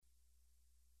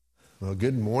Well,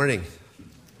 good morning.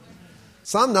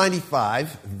 Psalm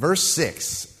 95, verse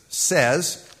 6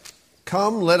 says,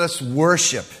 "Come, let us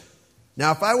worship."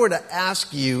 Now, if I were to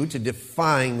ask you to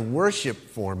define worship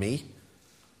for me,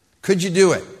 could you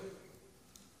do it?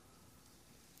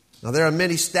 Now, there are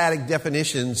many static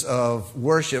definitions of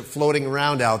worship floating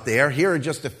around out there. Here are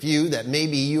just a few that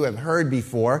maybe you have heard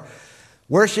before.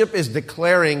 Worship is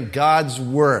declaring God's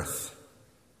worth.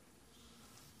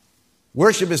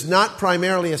 Worship is not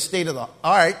primarily a state of the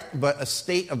art, but a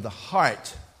state of the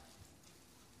heart.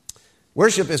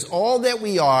 Worship is all that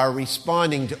we are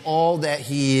responding to all that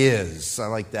He is. I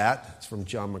like that. It's from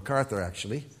John MacArthur,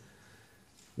 actually.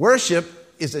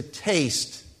 Worship is a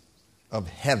taste of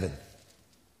heaven.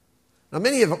 Now,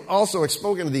 many have also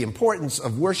spoken of the importance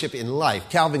of worship in life.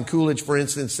 Calvin Coolidge, for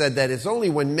instance, said that it's only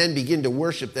when men begin to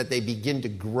worship that they begin to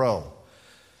grow.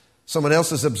 Someone else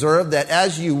has observed that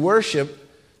as you worship,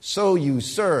 so you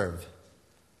serve.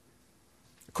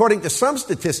 According to some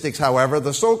statistics, however,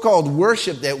 the so-called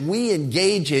worship that we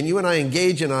engage in, you and I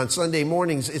engage in on Sunday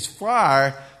mornings, is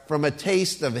far from a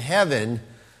taste of heaven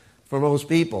for most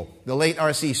people. The late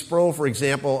R.C. Sproul, for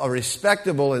example, a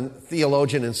respectable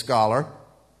theologian and scholar,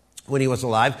 when he was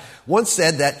alive, once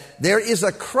said that there is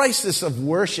a crisis of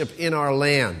worship in our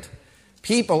land.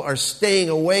 People are staying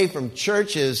away from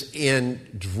churches in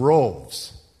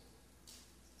droves.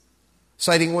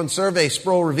 Citing one survey,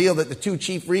 Sproul revealed that the two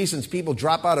chief reasons people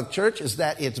drop out of church is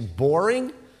that it's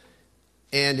boring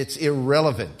and it's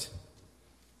irrelevant.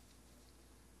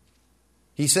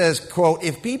 He says, quote,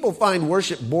 "If people find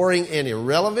worship boring and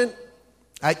irrelevant,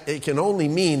 it can only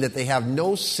mean that they have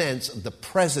no sense of the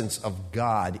presence of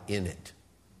God in it,"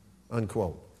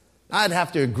 unquote. I'd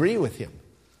have to agree with him.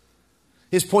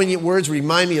 His poignant words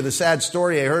remind me of the sad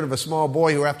story I heard of a small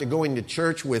boy who, after going to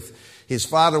church with his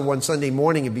father one Sunday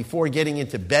morning and before getting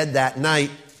into bed that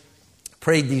night,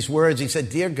 prayed these words. He said,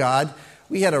 "Dear God,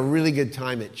 we had a really good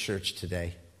time at church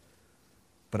today,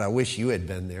 but I wish you had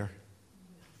been there."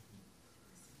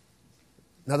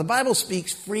 Now, the Bible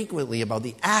speaks frequently about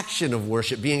the action of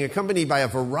worship being accompanied by a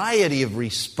variety of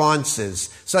responses,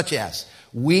 such as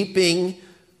weeping,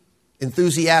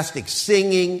 enthusiastic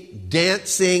singing,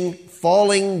 dancing,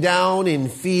 falling down in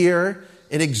fear,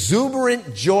 and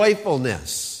exuberant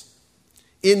joyfulness.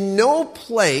 In no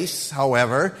place,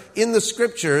 however, in the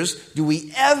Scriptures do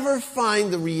we ever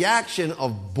find the reaction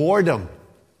of boredom.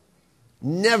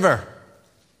 Never.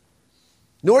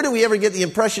 Nor do we ever get the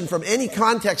impression from any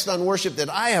context on worship that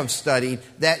I have studied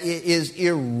that it is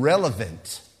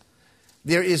irrelevant.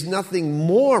 There is nothing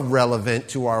more relevant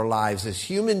to our lives as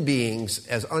human beings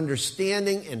as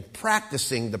understanding and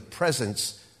practicing the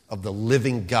presence of the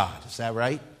living God. Is that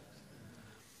right?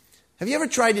 Have you ever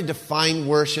tried to define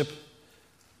worship?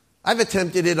 I've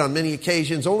attempted it on many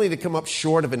occasions only to come up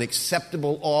short of an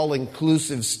acceptable,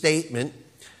 all-inclusive statement.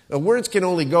 Words can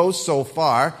only go so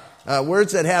far.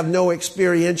 Words that have no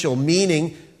experiential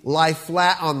meaning lie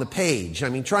flat on the page. I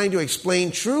mean, trying to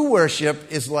explain true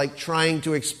worship is like trying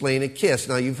to explain a kiss.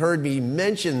 Now, you've heard me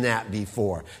mention that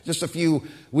before. Just a few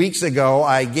weeks ago,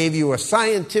 I gave you a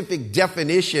scientific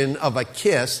definition of a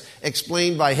kiss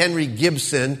explained by Henry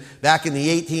Gibson back in the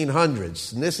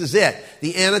 1800s. And this is it: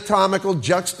 the anatomical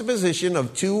juxtaposition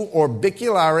of two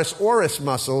orbicularis oris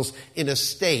muscles in a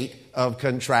state of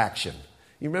contraction.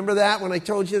 You remember that when I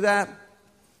told you that?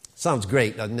 Sounds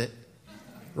great, doesn't it?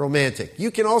 Romantic.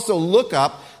 You can also look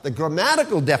up the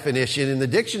grammatical definition in the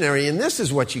dictionary, and this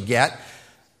is what you get: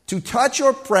 to touch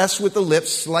or press with the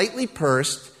lips slightly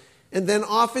pursed, and then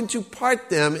often to part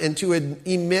them and to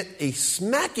emit a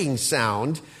smacking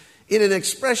sound in an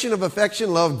expression of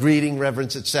affection, love, greeting,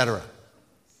 reverence, etc.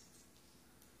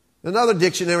 Another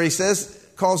dictionary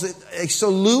calls it a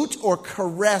salute or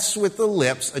caress with the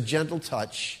lips, a gentle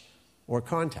touch or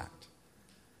contact.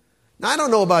 Now, I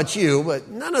don't know about you, but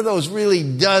none of those really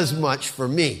does much for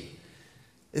me.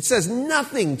 It says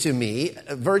nothing to me,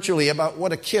 virtually, about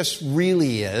what a kiss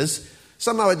really is.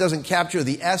 Somehow it doesn't capture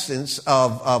the essence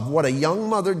of what a young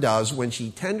mother does when she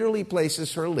tenderly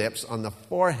places her lips on the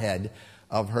forehead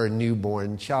of her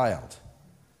newborn child.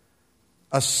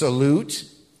 A salute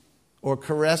or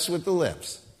caress with the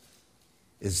lips.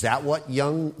 Is that what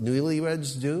young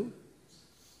newlyweds do?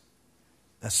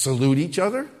 Salute each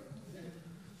other?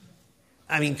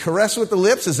 I mean, caress with the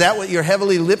lips, is that what your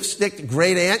heavily lipsticked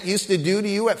great aunt used to do to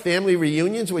you at family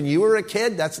reunions when you were a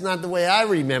kid? That's not the way I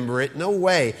remember it. No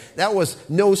way. That was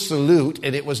no salute,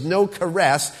 and it was no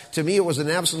caress. To me, it was an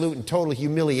absolute and total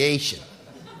humiliation.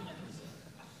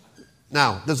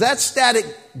 Now, does that static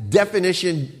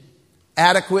definition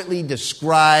adequately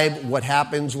describe what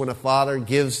happens when a father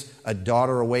gives a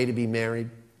daughter away to be married?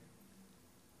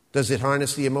 Does it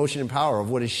harness the emotion and power of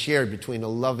what is shared between a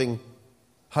loving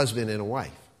husband and a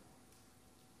wife?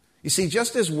 You see,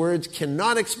 just as words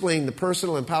cannot explain the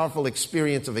personal and powerful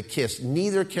experience of a kiss,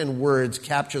 neither can words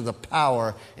capture the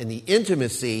power and the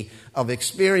intimacy of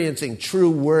experiencing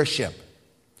true worship.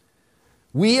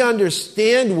 We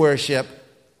understand worship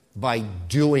by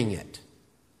doing it.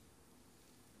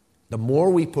 The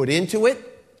more we put into it,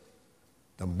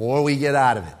 the more we get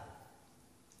out of it.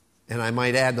 And I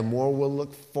might add, the more we'll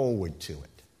look forward to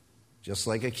it, just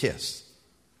like a kiss.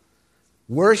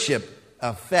 Worship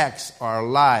affects our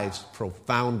lives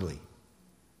profoundly.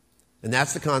 And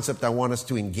that's the concept I want us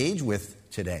to engage with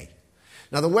today.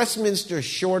 Now, the Westminster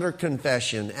Shorter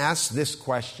Confession asks this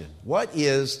question: what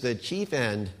is the chief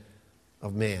end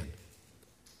of man?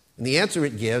 And the answer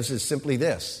it gives is simply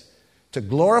this: to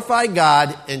glorify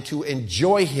God and to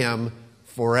enjoy Him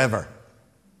forever.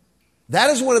 That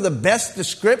is one of the best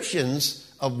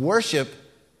descriptions of worship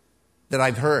that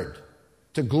I've heard.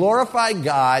 To glorify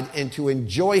God and to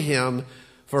enjoy Him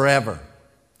forever.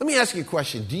 Let me ask you a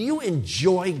question. Do you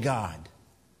enjoy God?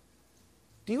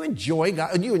 Do you enjoy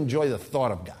God? Or do you enjoy the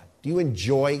thought of God? Do you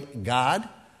enjoy God?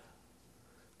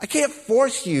 I can't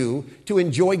force you to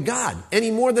enjoy God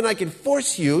any more than I can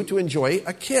force you to enjoy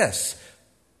a kiss.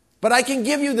 But I can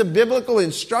give you the biblical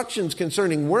instructions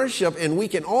concerning worship, and we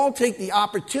can all take the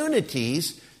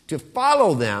opportunities to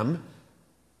follow them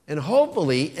and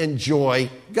hopefully enjoy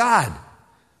God.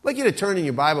 I'd like you to turn in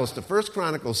your Bibles to 1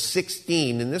 Chronicles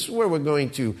 16, and this is where we're going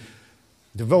to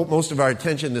devote most of our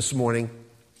attention this morning.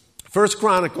 1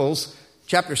 Chronicles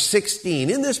chapter 16.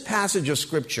 In this passage of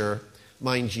Scripture,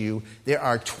 mind you, there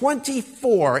are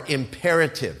 24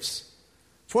 imperatives.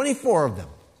 24 of them.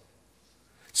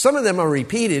 Some of them are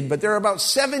repeated, but there are about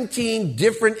 17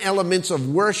 different elements of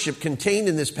worship contained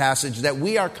in this passage that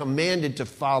we are commanded to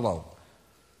follow.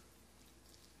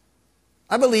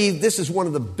 I believe this is one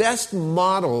of the best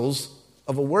models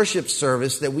of a worship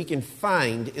service that we can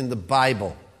find in the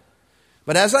Bible.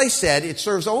 But as I said, it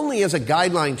serves only as a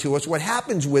guideline to us. What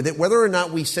happens with it, whether or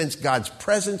not we sense God's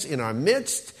presence in our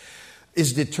midst,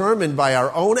 is determined by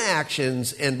our own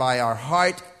actions and by our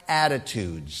heart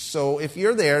attitudes. So if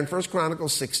you're there in 1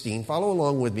 Chronicles 16, follow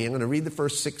along with me. I'm going to read the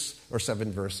first 6 or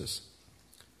 7 verses.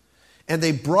 And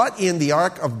they brought in the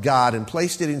ark of God and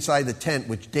placed it inside the tent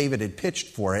which David had pitched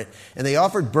for it, and they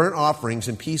offered burnt offerings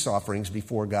and peace offerings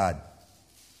before God.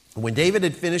 And when David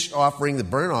had finished offering the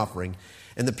burnt offering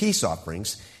and the peace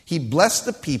offerings, he blessed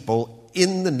the people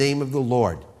in the name of the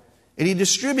Lord. And he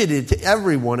distributed to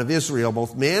every one of Israel,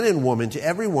 both man and woman, to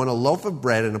every one a loaf of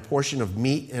bread and a portion of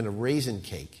meat and a raisin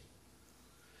cake.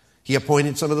 He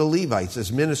appointed some of the Levites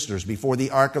as ministers before the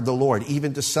ark of the Lord,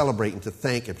 even to celebrate and to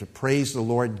thank and to praise the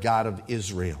Lord God of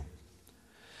Israel.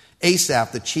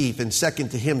 Asaph the chief, and second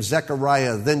to him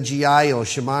Zechariah, then Jeiel,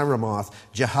 Shemiramoth,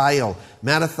 Jehiel,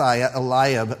 Mattathiah,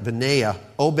 Eliab, Benaiah,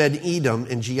 Obed-Edom,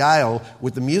 and Jeiel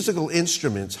with the musical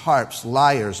instruments, harps,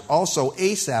 lyres. Also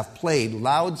Asaph played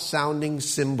loud-sounding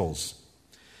cymbals.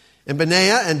 And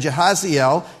Benaiah and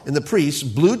Jehaziel and the priests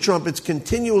blew trumpets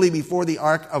continually before the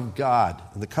ark of God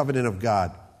and the covenant of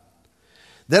God.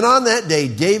 Then on that day,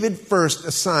 David first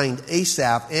assigned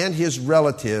Asaph and his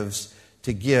relatives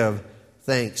to give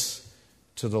thanks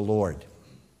to the Lord.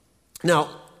 Now,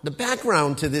 the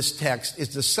background to this text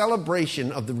is the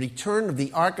celebration of the return of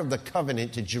the Ark of the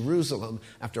Covenant to Jerusalem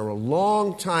after a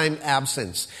long time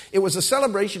absence. It was a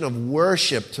celebration of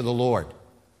worship to the Lord.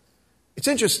 It's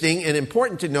interesting and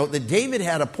important to note that David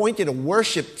had appointed a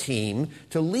worship team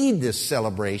to lead this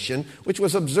celebration, which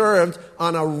was observed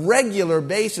on a regular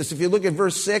basis. If you look at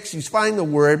verse 6, you find the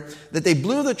word that they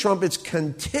blew the trumpets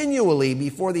continually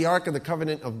before the Ark of the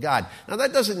Covenant of God. Now,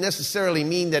 that doesn't necessarily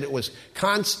mean that it was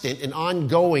constant and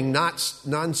ongoing, not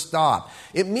nonstop.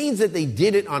 It means that they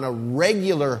did it on a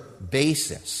regular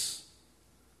basis.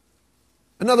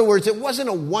 In other words, it wasn't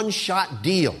a one-shot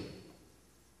deal.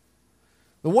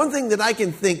 The one thing that I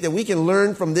can think that we can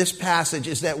learn from this passage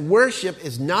is that worship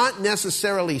is not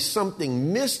necessarily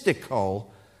something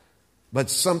mystical, but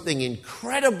something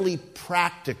incredibly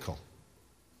practical.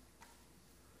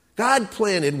 God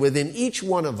planted within each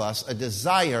one of us a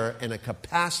desire and a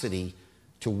capacity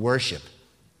to worship.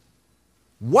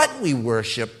 What we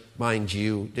worship, mind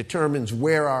you, determines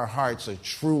where our hearts are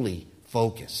truly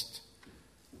focused.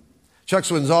 Chuck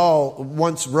Swindoll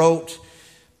once wrote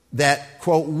that,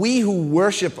 quote, we who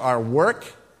worship our work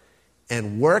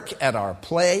and work at our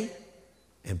play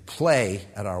and play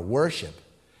at our worship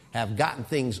have gotten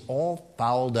things all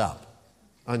fouled up,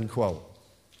 unquote.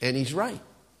 And he's right.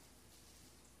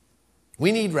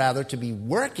 We need rather to be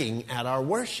working at our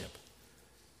worship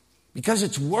because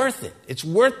it's worth it. It's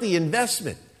worth the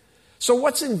investment. So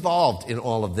what's involved in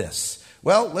all of this?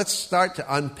 Well, let's start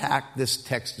to unpack this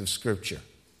text of Scripture.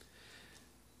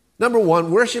 Number one,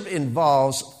 worship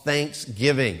involves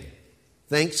thanksgiving.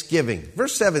 Thanksgiving.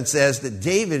 Verse 7 says that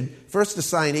David first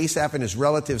assigned Asaph and his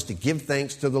relatives to give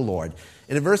thanks to the Lord.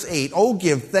 And in verse 8, "Oh,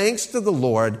 give thanks to the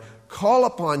Lord, call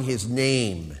upon his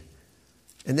name."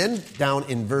 And then down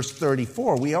in verse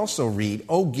 34, we also read,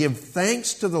 "Oh, give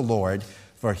thanks to the Lord,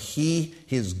 for he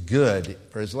is good,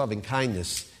 for his loving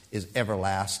kindness is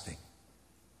everlasting."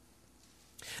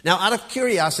 Now, out of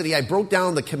curiosity, I broke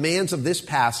down the commands of this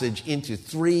passage into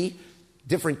 3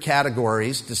 different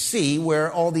categories to see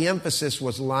where all the emphasis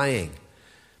was lying.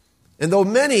 And though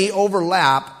many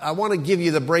overlap, I want to give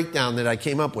you the breakdown that I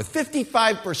came up with.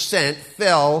 55%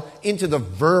 fell into the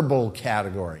verbal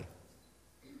category.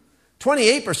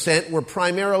 28% were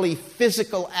primarily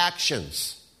physical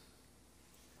actions.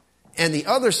 And the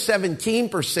other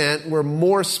 17% were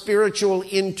more spiritual,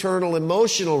 internal,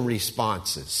 emotional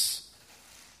responses.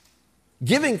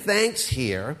 Giving thanks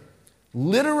here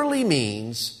literally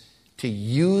means to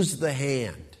use the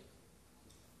hand.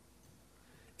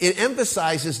 It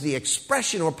emphasizes the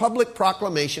expression or public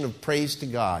proclamation of praise to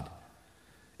God.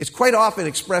 It's quite often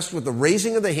expressed with the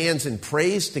raising of the hands in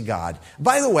praise to God.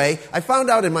 By the way, I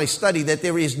found out in my study that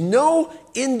there is no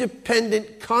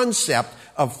independent concept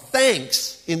of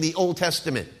thanks in the Old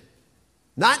Testament.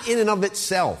 Not in and of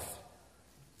itself.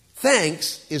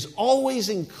 Thanks is always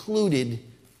included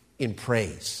in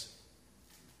praise.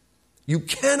 You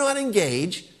cannot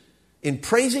engage in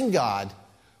praising God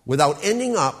without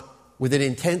ending up with an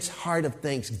intense heart of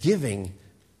thanksgiving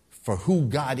for who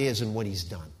God is and what he's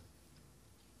done.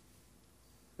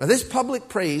 Now, this public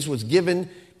praise was given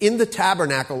in the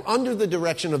tabernacle under the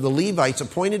direction of the Levites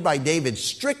appointed by David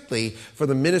strictly for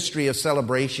the ministry of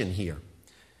celebration here.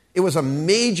 It was a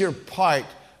major part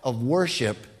of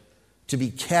worship to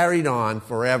be carried on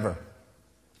forever.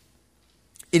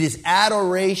 It is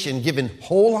adoration given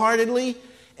wholeheartedly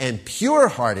and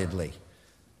pure-heartedly.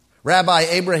 Rabbi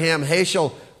Abraham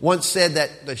Heschel once said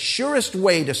that the surest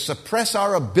way to suppress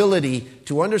our ability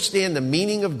to understand the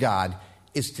meaning of God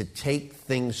is to take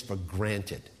things for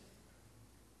granted.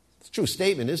 It's a true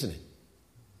statement, isn't it?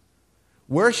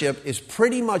 Worship is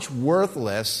pretty much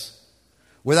worthless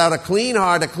without a clean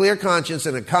heart, a clear conscience,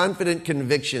 and a confident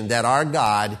conviction that our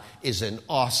God is an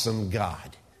awesome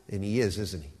God. And he is,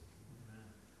 isn't he?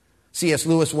 C.S.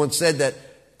 Lewis once said that,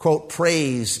 quote,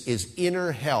 "Praise is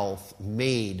inner health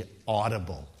made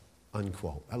audible,"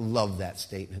 unquote. I love that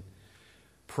statement.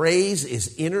 Praise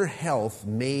is inner health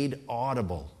made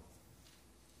audible.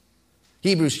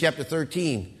 Hebrews chapter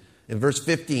 13 and verse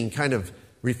 15 kind of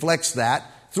reflects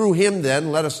that. "Through him,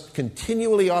 then, let us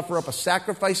continually offer up a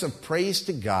sacrifice of praise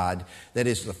to God, that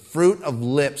is the fruit of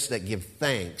lips that give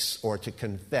thanks," or to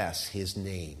confess his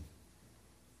name.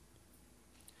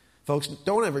 Folks,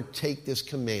 don't ever take this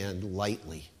command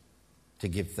lightly to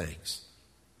give thanks.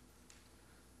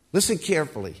 Listen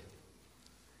carefully.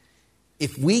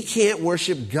 If we can't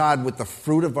worship God with the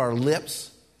fruit of our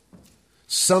lips,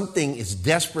 something is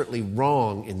desperately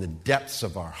wrong in the depths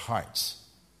of our hearts.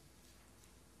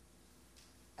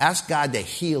 Ask God to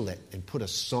heal it and put a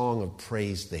song of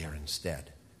praise there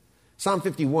instead. Psalm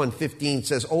 51:15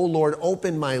 says, "O Lord,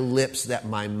 open my lips that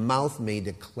my mouth may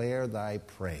declare thy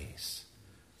praise."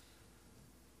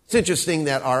 It's interesting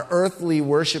that our earthly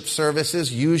worship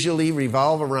services usually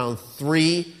revolve around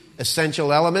 3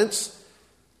 essential elements: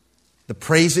 the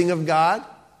praising of God,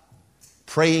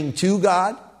 praying to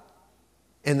God,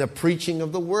 and the preaching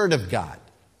of the Word of God.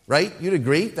 Right? You'd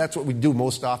agree? That's what we do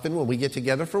most often when we get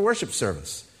together for worship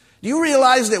service. Do you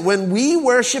realize that when we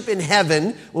worship in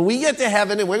heaven, when we get to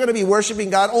heaven and we're going to be worshiping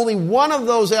God, only one of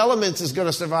those elements is going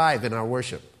to survive in our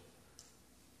worship?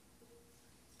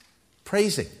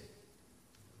 Praising.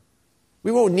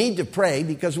 We won't need to pray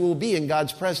because we'll be in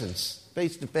God's presence,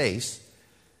 face to face.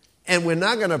 And we're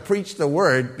not going to preach the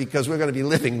Word because we're going to be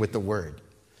living with the Word.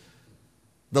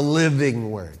 The living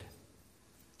Word.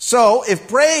 So, if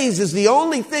praise is the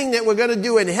only thing that we're going to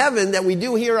do in heaven that we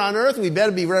do here on earth, we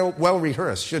better be well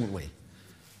rehearsed, shouldn't we?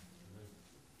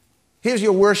 Here's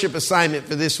your worship assignment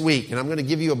for this week, and I'm going to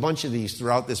give you a bunch of these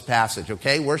throughout this passage,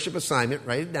 okay? Worship assignment,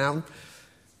 write it down,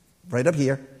 right up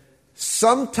here.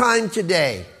 Sometime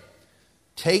today,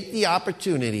 take the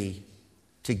opportunity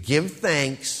to give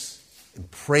thanks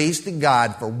and praise to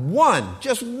God for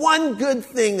just one good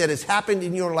thing that has happened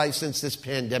in your life since this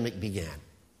pandemic began.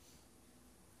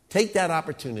 Take that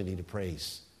opportunity to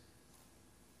praise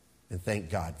and thank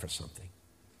God for something.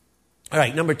 All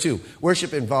right, number 2,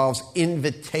 worship involves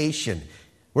invitation.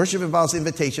 Worship involves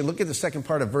invitation. Look at the second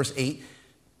part of verse 8.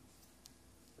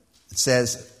 It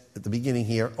says, at the beginning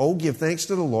here, "Oh, give thanks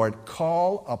to the Lord,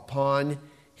 call upon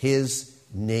his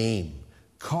name."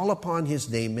 Call upon his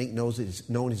name, make known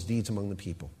his deeds among the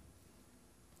people.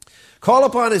 Call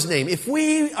upon his name. If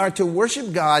we are to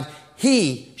worship God,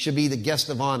 he should be the guest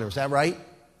of honor. Is that right?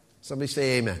 Somebody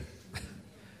say amen.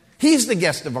 He's the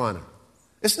guest of honor.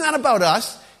 It's not about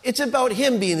us. It's about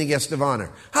him being the guest of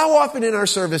honor. How often in our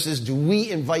services do we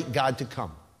invite God to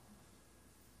come?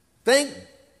 Thank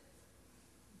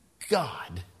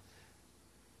God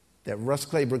that Russ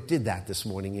Claybrook did that this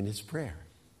morning in his prayer.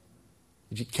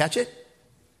 Did you catch it?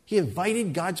 He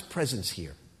invited God's presence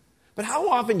here. But how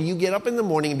often do you get up in the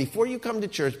morning and before you come to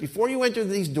church, before you enter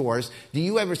these doors, do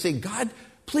you ever say, "God,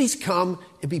 please come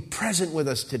and be present with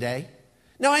us today"?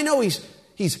 Now, I know he's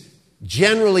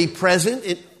generally present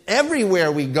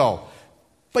everywhere we go.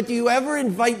 But do you ever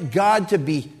invite God to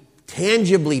be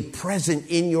tangibly present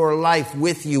in your life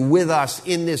with you, with us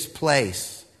in this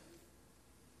place?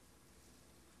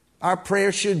 Our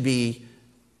prayer should be,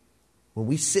 when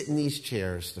we sit in these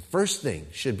chairs, the first thing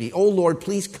should be, "Oh Lord,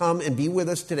 please come and be with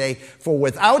us today, for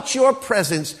without your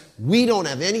presence, we don't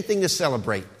have anything to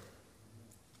celebrate."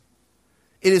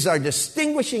 It is our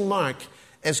distinguishing mark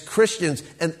as Christians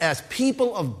and as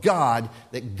people of God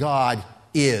that God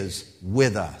is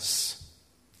with us.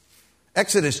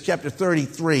 Exodus chapter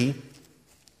 33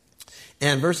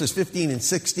 and verses 15 and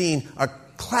 16 are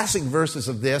classic verses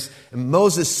of this. And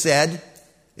Moses said,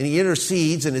 and he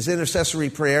intercedes in his intercessory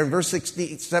prayer. In verse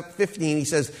 15, he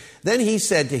says, "Then he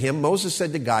said to him," Moses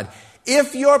said to God,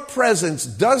 "If your presence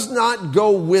does not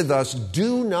go with us,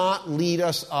 do not lead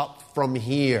us up from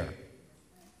here.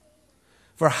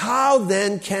 For how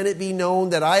then can it be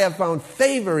known that I have found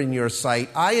favor in your sight,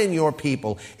 I and your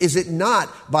people? Is it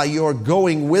not by your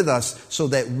going with us, so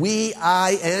that we,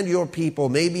 I and your people,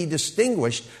 may be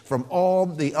distinguished from all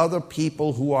the other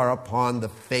people who are upon the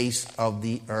face of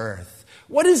the earth?"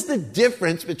 What is the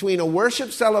difference between a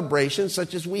worship celebration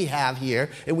such as we have here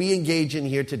and we engage in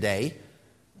here today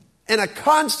and a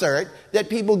concert that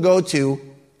people go to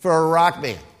for a rock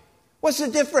band? What's the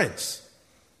difference?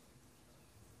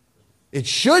 It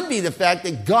should be the fact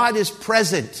that God is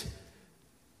present,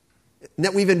 and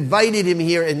that we've invited him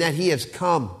here and that he has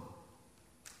come.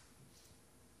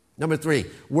 Number 3,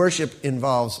 worship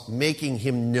involves making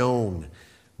him known.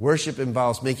 Worship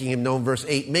involves making him known. Verse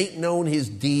 8, "Make known his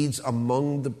deeds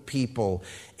among the people."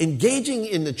 Engaging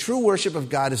in the true worship of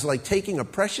God is like taking a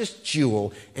precious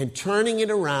jewel and turning it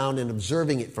around and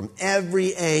observing it from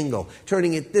every angle,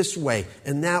 turning it this way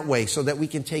and that way so that we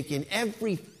can take in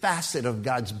every facet of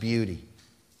God's beauty.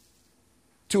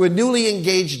 To a newly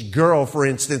engaged girl, for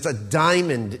instance, a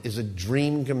diamond is a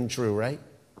dream come true, right?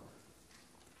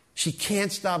 She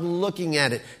can't stop looking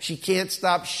at it. She can't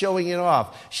stop showing it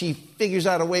off. She figures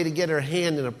out a way to get her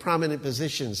hand in a prominent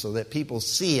position so that people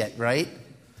see it, right?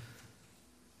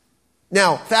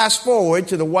 Now, fast forward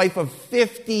to the wife of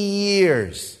 50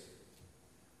 years.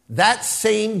 That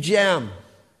same gem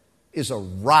is a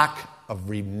rock of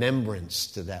remembrance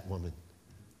to that woman.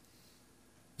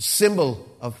 A symbol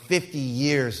of 50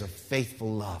 years of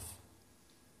faithful love.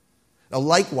 Now,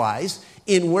 likewise,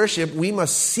 in worship, we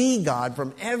must see God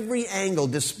from every angle,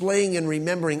 displaying and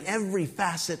remembering every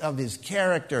facet of his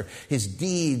character, his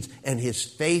deeds, and his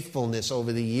faithfulness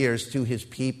over the years to his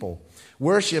people.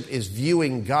 Worship is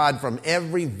viewing God from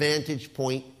every vantage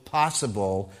point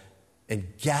possible and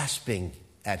gasping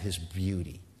at his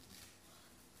beauty.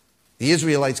 The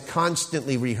Israelites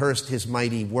constantly rehearsed his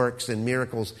mighty works and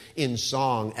miracles in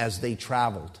song as they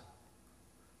traveled.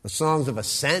 The songs of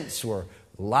ascents were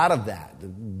a lot of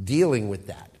that, dealing with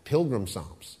that, pilgrim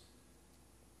psalms.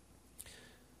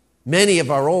 Many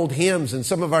of our old hymns and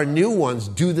some of our new ones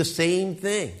do the same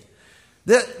thing.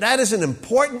 That is an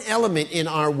important element in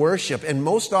our worship, and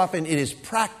most often it is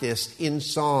practiced in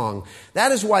song.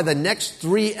 That is why the next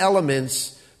 3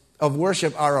 elements of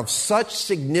worship are of such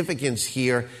significance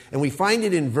here, and we find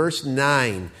it in verse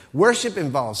 9. Worship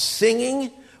involves singing,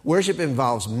 worship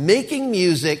involves making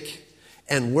music,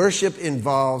 and worship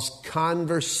involves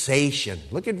conversation.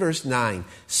 Look at verse 9.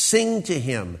 Sing to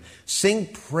him. Sing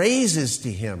praises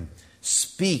to him.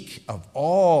 Speak of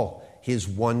all his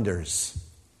wonders.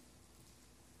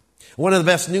 One of the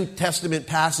best New Testament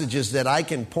passages that I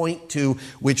can point to,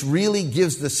 which really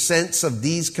gives the sense of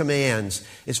these commands,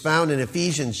 is found in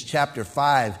Ephesians chapter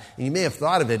 5. And you may have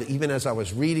thought of it even as I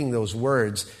was reading those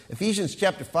words. Ephesians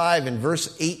chapter 5 and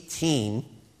verse 18,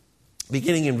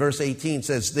 beginning in verse 18,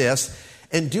 says this,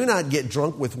 "And do not get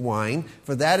drunk with wine,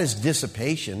 for that is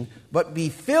dissipation, but be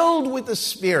filled with the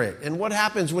Spirit." And what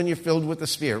happens when you're filled with the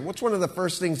Spirit? What's one of the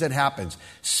first things that happens?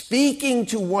 Speaking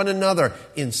to one another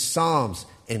in psalms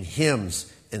and hymns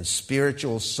and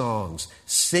spiritual songs,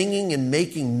 singing and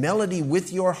making melody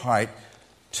with your heart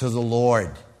to the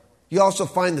Lord. You also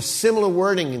find the similar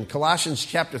wording in Colossians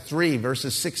chapter 3,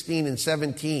 verses 16 and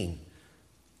 17.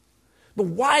 But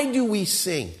why do we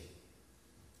sing?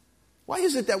 Why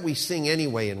is it that we sing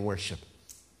anyway in worship?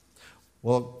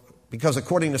 Well, because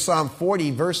according to Psalm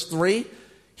 40, verse 3,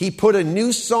 He put a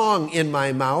new song in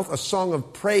my mouth, a song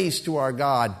of praise to our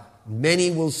God.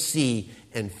 Many will see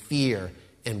and fear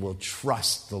and will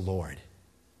trust the Lord.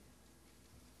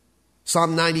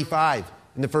 Psalm 95,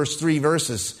 in the first 3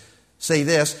 verses, say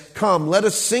this: Come, let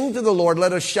us sing to the Lord.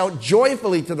 Let us shout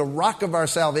joyfully to the rock of our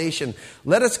salvation.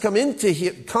 Let us come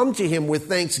to Him with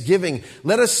thanksgiving.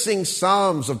 Let us sing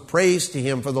psalms of praise to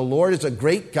Him, for the Lord is a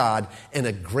great God and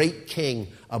a great King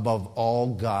above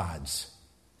all gods.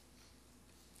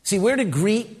 See, we're to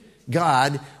greet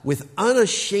God with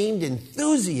unashamed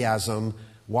enthusiasm.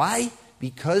 Why?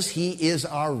 Because He is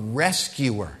our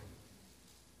rescuer.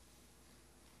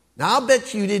 Now, I'll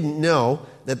bet you didn't know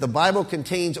that the Bible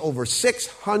contains over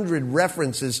 600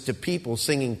 references to people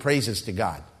singing praises to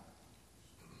God.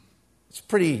 It's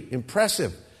pretty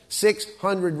impressive.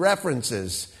 600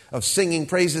 references of singing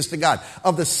praises to God.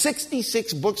 Of the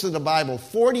 66 books of the Bible,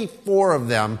 44 of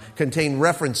them contain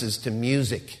references to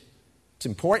music. It's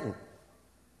important.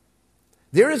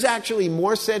 There is actually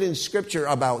more said in Scripture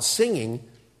about singing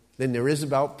than there is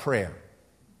about prayer,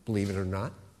 believe it or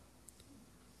not.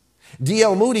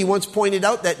 D.L. Moody once pointed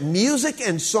out that music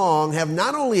and song have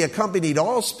not only accompanied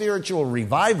all spiritual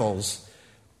revivals,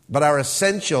 but are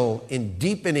essential in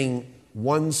deepening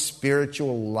one's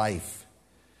spiritual life.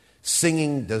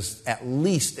 Singing does at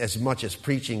least as much as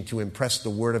preaching to impress the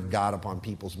Word of God upon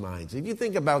people's minds. If you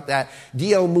think about that,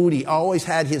 D.L. Moody always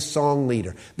had his song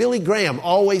leader. Billy Graham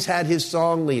always had his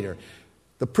song leader.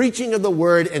 The preaching of the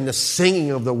Word and the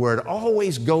singing of the Word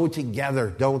always go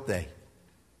together, don't they?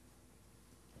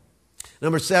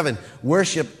 Number 7,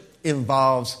 worship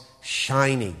involves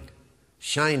shining.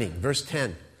 Shining. Verse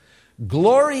 10.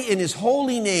 Glory in His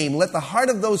holy name. Let the heart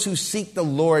of those who seek the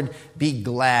Lord be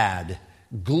glad.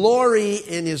 Glory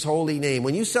in His holy name.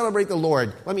 When you celebrate the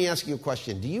Lord, let me ask you a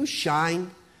question. Do you shine?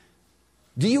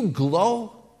 Do you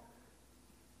glow?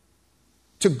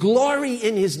 To glory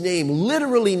in His name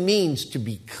literally means to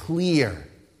be clear.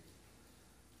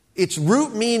 Its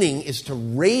root meaning is to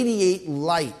radiate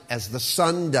light as the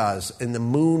sun does and the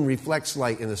moon reflects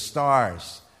light in the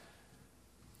stars.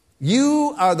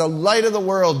 You are the light of the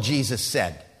world, Jesus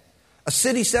said. A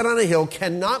city set on a hill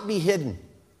cannot be hidden.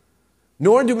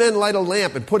 Nor do men light a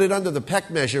lamp and put it under the peck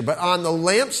measure, but on the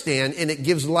lampstand, and it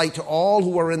gives light to all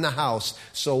who are in the house.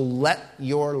 So let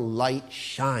your light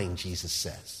shine, Jesus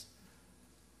says.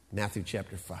 Matthew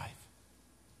chapter 5.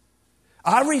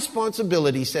 Our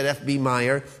responsibility, said F.B.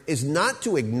 Meyer, is not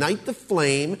to ignite the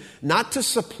flame, not to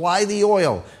supply the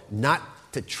oil, not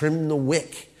to trim the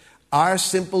wick. Our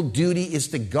simple duty is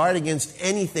to guard against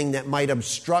anything that might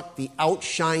obstruct the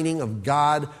outshining of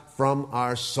God from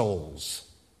our souls.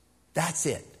 That's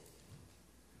it.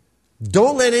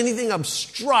 Don't let anything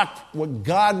obstruct what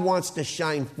God wants to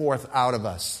shine forth out of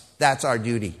us. That's our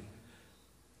duty.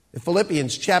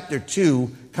 Philippians chapter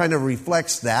 2 kind of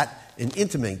reflects that and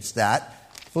intimates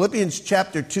that. Philippians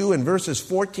chapter 2 and verses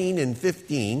 14 and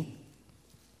 15.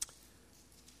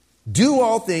 Do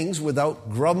all things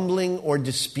without grumbling or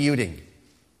disputing,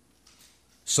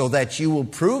 so that you will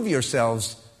prove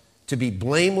yourselves to be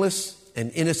blameless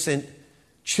and innocent,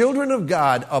 children of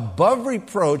God, above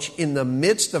reproach in the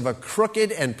midst of a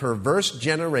crooked and perverse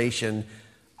generation,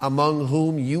 among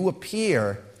whom you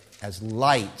appear as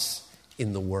lights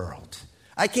in the world.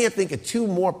 I can't think of 2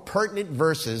 more pertinent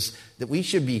verses that we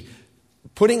should be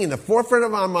putting in the forefront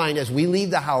of our mind as we leave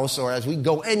the house or as we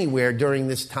go anywhere during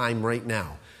this time right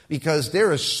now. Because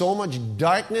there is so much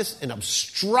darkness and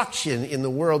obstruction in the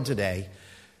world today.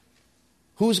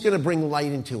 Who's going to bring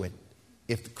light into it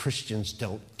if the Christians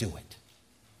don't do it?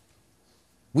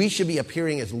 We should be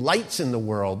appearing as lights in the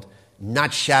world,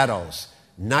 not shadows,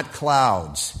 not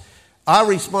clouds. Our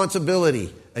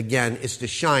responsibility, again, is to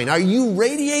shine. Are you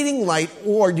radiating light,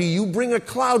 or do you bring a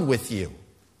cloud with you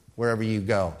wherever you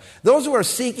go? Those who are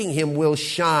seeking Him will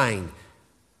shine.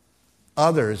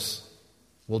 Others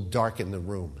will darken the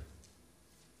room.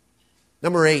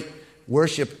 Number 8,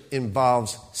 worship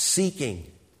involves seeking.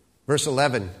 Verse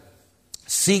 11,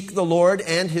 seek the Lord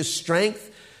and His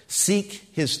strength, seek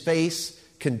His face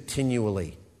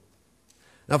continually.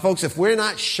 Now, folks, if we're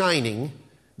not shining,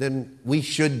 then we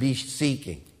should be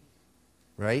seeking,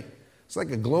 right? It's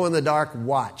like a glow-in-the-dark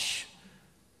watch.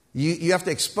 You have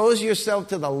to expose yourself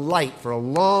to the light for a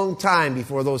long time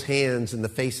before those hands and the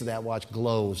face of that watch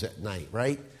glows at night,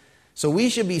 right? So we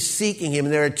should be seeking him.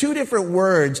 And there are two different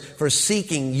words for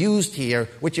seeking used here,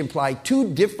 which imply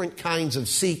two different kinds of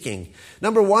seeking.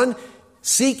 Number one,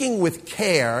 seeking with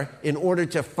care in order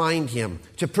to find him,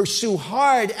 to pursue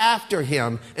hard after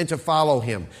him, and to follow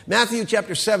him. Matthew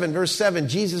chapter 7, verse 7,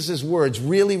 Jesus' words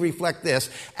really reflect this.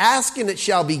 Ask and it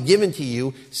shall be given to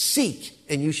you. Seek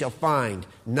and you shall find.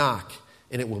 Knock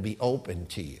and it will be opened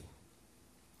to you.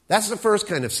 That's the first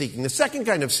kind of seeking. The second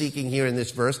kind of seeking here in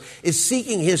this verse is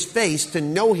seeking his face to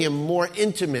know him more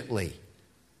intimately.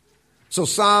 So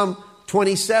Psalm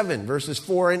 27, verses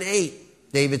 4 and 8,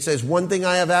 David says, one thing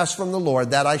I have asked from the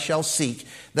Lord, that I shall seek,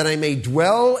 that I may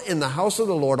dwell in the house of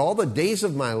the Lord all the days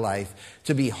of my life,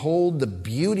 to behold the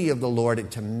beauty of the Lord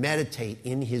and to meditate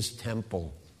in his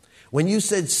temple. When you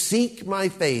said, seek my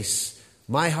face,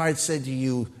 my heart said to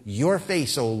you, your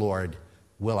face, O Lord,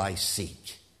 will I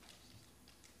seek.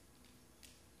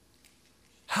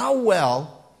 How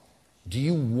well do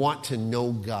you want to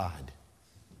know God?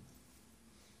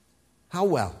 How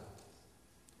well?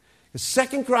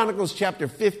 2 Chronicles chapter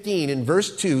 15 in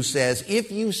verse 2 says,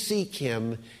 if you seek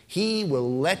him, he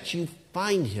will let you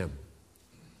find him.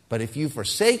 But if you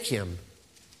forsake him,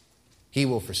 he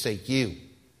will forsake you.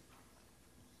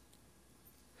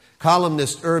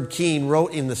 Columnist Herb Keene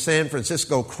wrote in the San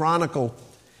Francisco Chronicle,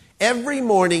 every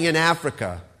morning in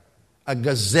Africa, a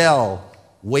gazelle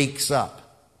wakes up.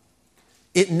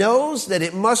 It knows that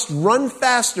it must run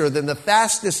faster than the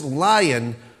fastest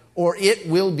lion or it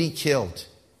will be killed.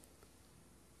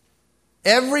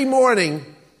 Every morning,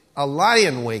 a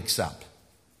lion wakes up.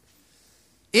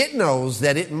 It knows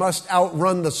that it must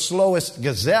outrun the slowest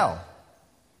gazelle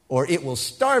or it will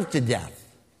starve to death.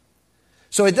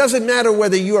 So it doesn't matter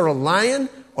whether you're a lion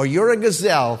or you're a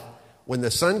gazelle, when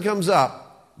the sun comes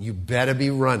up, you better be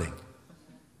running.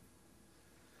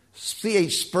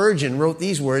 C.H. Spurgeon wrote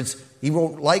these words. He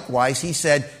wrote likewise, he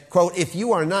said, quote, if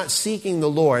you are not seeking the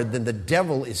Lord, then the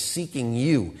devil is seeking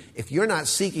you. If you're not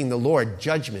seeking the Lord,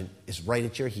 judgment is right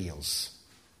at your heels,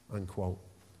 unquote.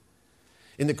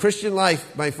 In the Christian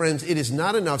life, my friends, it is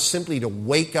not enough simply to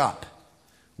wake up.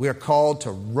 We are called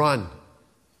to run,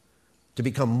 to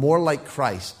become more like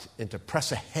Christ, and to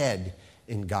press ahead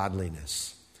in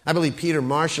godliness. I believe Peter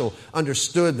Marshall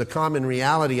understood the common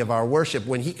reality of our worship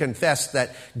when he confessed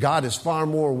that God is far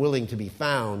more willing to be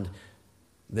found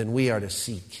than we are to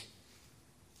seek.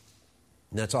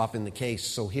 And that's often the case.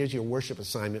 So here's your worship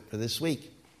assignment for this week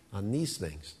on these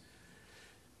things.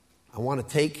 I want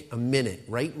to take a minute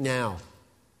right now.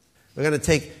 We're going to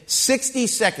take 60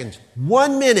 seconds,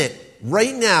 1 minute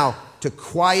right now to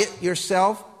quiet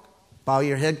yourself. Bow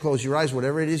your head, close your eyes,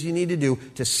 whatever it is you need to do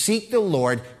to seek the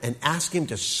Lord and ask him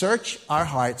to search our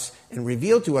hearts and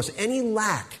reveal to us any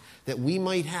lack that we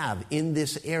might have in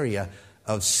this area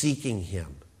of seeking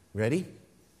him. Ready?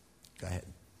 Go ahead.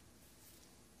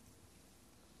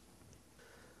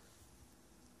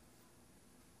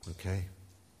 Okay.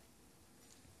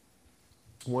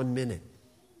 1 minute.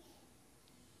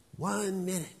 1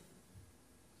 minute.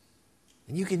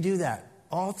 And you can do that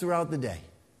all throughout the day.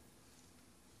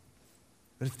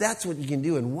 But if that's what you can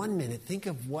do in 1 minute, think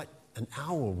of what an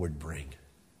hour would bring.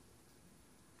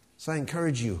 So I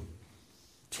encourage you,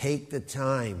 take the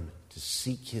time to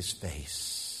seek his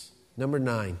face. Number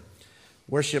 9,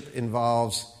 worship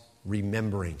involves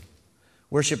remembering.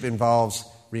 Worship involves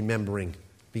remembering.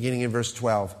 Beginning in verse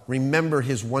 12, remember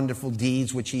his wonderful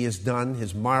deeds which he has done,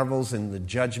 his marvels and the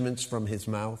judgments from his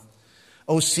mouth.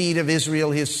 O seed of Israel,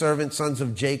 his servant, sons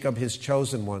of Jacob, his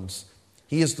chosen ones.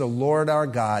 He is the Lord our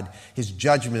God. His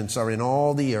judgments are in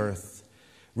all the earth.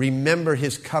 Remember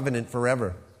his covenant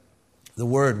forever, the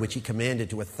word which he commanded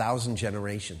to 1,000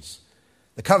 generations,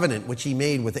 the covenant which he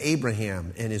made with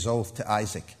Abraham and his oath to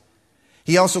Isaac.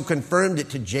 He also confirmed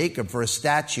it to Jacob for a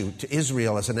statute, to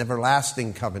Israel as an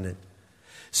everlasting covenant,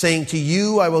 saying, to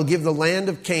you I will give the land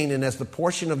of Canaan as the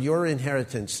portion of your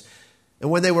inheritance.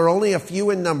 And when they were only a few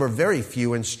in number, very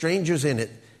few, and strangers in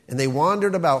it, and they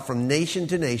wandered about from nation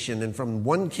to nation and from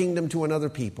one kingdom to another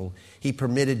people, he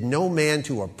permitted no man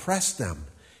to oppress them,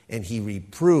 and he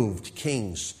reproved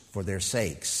kings for their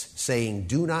sakes, saying,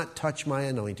 do not touch my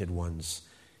anointed ones,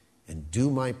 and do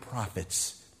my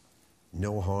prophets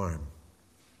no harm.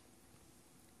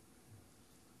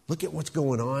 Look at what's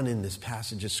going on in this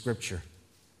passage of Scripture.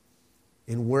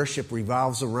 In worship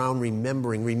revolves around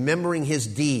remembering his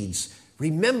deeds.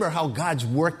 Remember how God's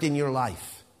worked in your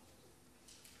life.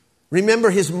 Remember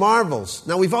his marvels.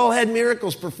 Now, we've all had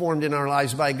miracles performed in our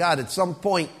lives by God at some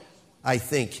point, I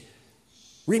think.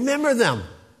 Remember them.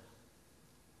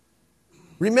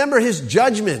 Remember his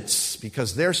judgments,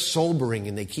 because they're sobering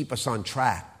and they keep us on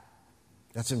track.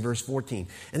 That's in verse 14.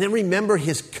 And then remember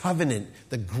his covenant,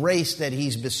 the grace that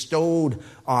he's bestowed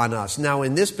on us. Now,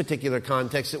 in this particular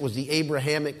context, it was the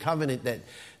Abrahamic covenant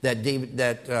that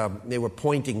they were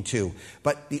pointing to.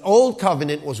 But the old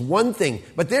covenant was one thing.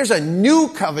 But there's a new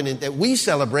covenant that we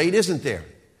celebrate, isn't there?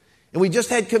 And we just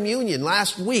had communion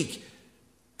last week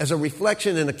as a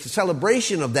reflection and a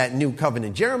celebration of that new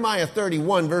covenant. Jeremiah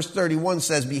 31, verse 31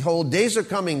 says, "Behold, days are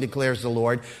coming, declares the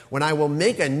Lord, when I will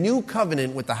make a new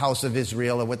covenant with the house of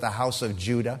Israel and with the house of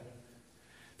Judah."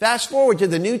 Fast forward to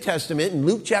the New Testament in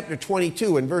Luke chapter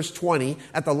 22 and verse 20,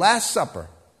 at the Last Supper,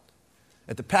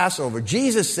 at the Passover,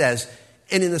 Jesus says,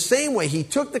 and in the same way, he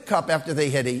took the cup after they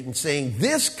had eaten, saying,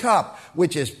 "This cup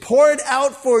which is poured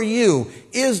out for you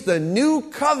is the new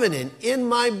covenant in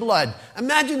my blood."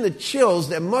 Imagine the chills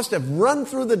that must have run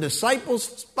through the disciples'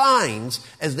 spines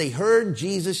as they heard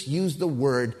Jesus use the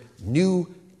word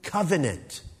new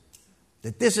covenant.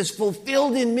 That this is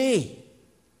fulfilled in me.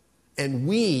 And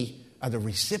we are the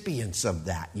recipients of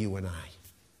that, you and I,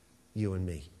 you and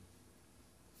me.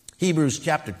 Hebrews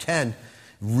chapter 10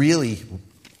 really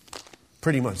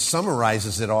pretty much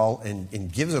summarizes it all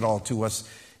and gives it all to us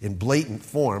in blatant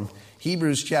form.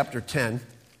 Hebrews chapter 10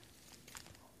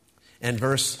 and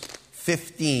verse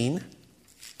 15,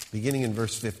 beginning in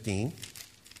verse 15.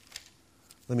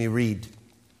 Let me read.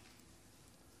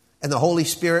 "And the Holy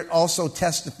Spirit also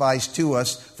testifies to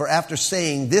us, for after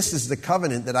saying, 'This is the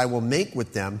covenant that I will make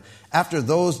with them,' after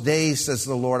those days, says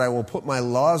the Lord, I will put my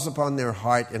laws upon their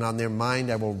heart, and on their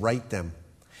mind I will write them."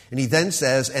 And he then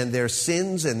says, "And their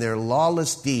sins and their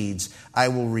lawless deeds I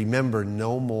will remember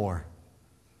no more.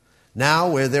 Now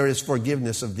where there is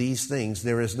forgiveness of these things,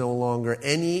 there is no longer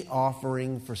any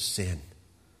offering for sin,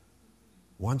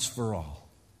 once for all.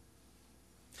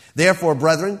 Therefore,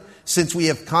 brethren, since we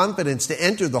have confidence to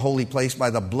enter the holy place by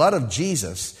the blood of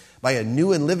Jesus, by a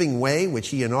new and living way which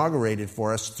he inaugurated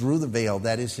for us through the veil,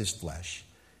 that is his flesh.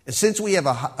 And since we have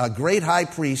a great high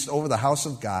priest over the house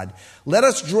of God, let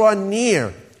us draw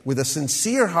near with a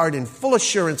sincere heart and full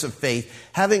assurance of faith,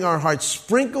 having our hearts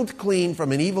sprinkled clean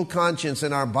from an evil conscience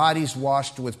and our bodies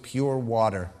washed with pure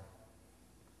water.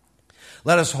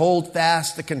 Let us hold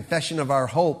fast the confession of our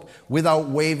hope without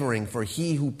wavering, for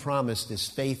he who promised is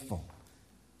faithful."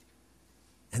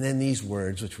 And then these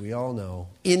words, which we all know,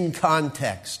 in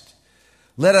context.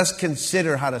 "Let us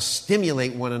consider how to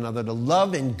stimulate one another to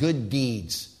love and good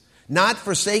deeds, not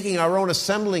forsaking our own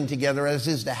assembling together, as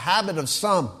is the habit of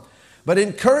some, but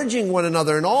encouraging one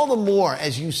another, and all the more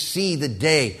as you see the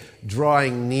day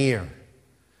drawing near."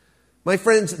 My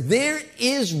friends, there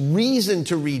is reason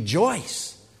to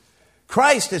rejoice.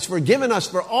 Christ has forgiven us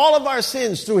for all of our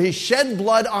sins through his shed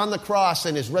blood on the cross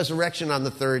and his resurrection on the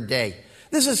third day.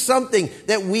 This is something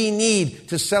that we need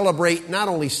to celebrate, not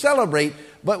only celebrate,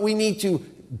 but we need to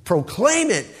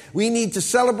proclaim it. We need to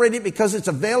celebrate it because it's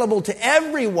available to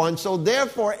everyone, so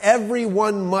therefore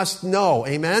everyone must know.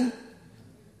 Amen?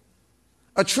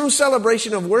 A true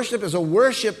celebration of worship is a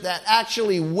worship that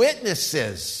actually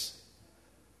witnesses.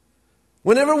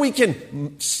 Whenever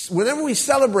we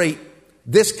celebrate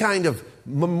this kind of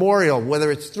memorial,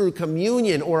 whether it's through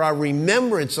communion or our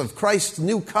remembrance of Christ's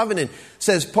new covenant,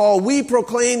 says Paul, we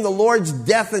proclaim the Lord's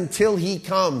death until he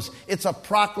comes. It's a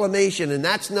proclamation, and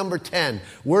that's number 10.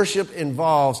 Worship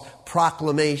involves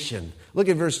proclamation. Look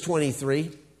at verse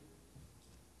 23.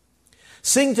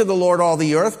 "Sing to the Lord, all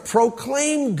the earth.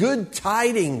 Proclaim good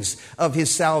tidings of his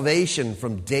salvation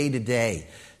from day to day.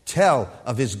 Tell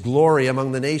of his glory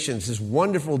among the nations, his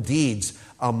wonderful deeds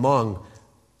among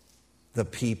the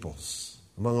peoples,"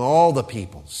 among all the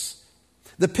peoples.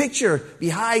 The picture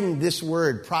behind this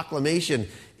word, proclamation,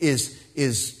 is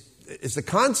the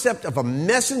concept of a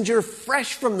messenger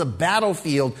fresh from the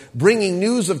battlefield bringing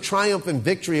news of triumph and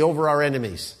victory over our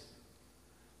enemies.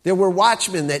 There were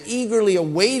watchmen that eagerly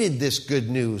awaited this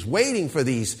good news, waiting for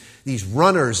these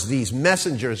runners, these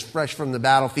messengers fresh from the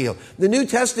battlefield. The New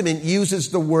Testament uses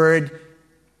the word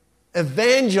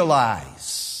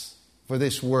evangelize for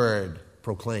this word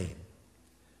proclaim,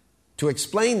 to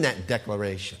explain that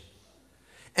declaration.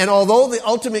 And although the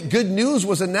ultimate good news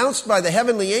was announced by the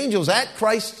heavenly angels at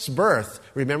Christ's birth,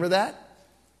 remember that?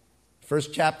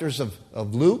 First chapters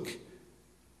of Luke.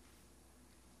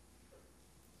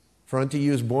 "For unto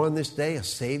you is born this day a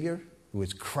Savior, who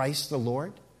is Christ the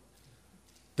Lord."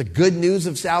 The good news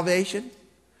of salvation.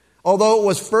 Although it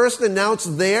was first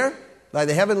announced there by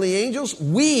the heavenly angels,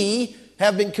 we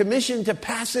have been commissioned to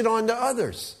pass it on to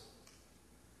others.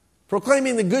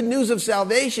 Proclaiming the good news of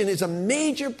salvation is a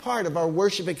major part of our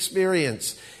worship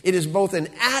experience. It is both an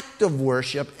act of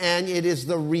worship and it is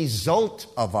the result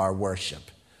of our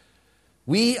worship.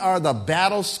 We are the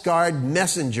battle-scarred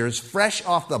messengers fresh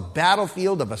off the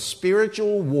battlefield of a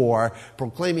spiritual war,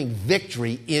 proclaiming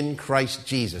victory in Christ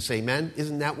Jesus. Amen?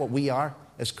 Isn't that what we are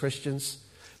as Christians?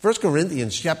 1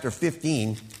 Corinthians chapter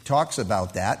 15 talks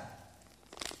about that.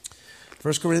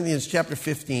 1 Corinthians chapter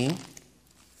 15,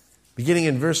 beginning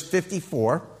in verse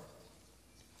 54.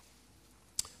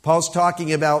 Paul's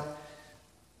talking about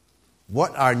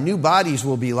what our new bodies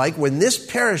will be like when this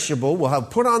perishable will have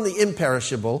put on the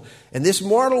imperishable, and this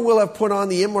mortal will have put on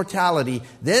the immortality.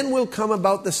 Then will come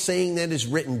about the saying that is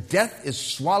written, death is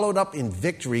swallowed up in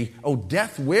victory. O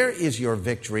death, where is your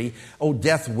victory? O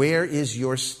death, where is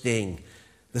your sting?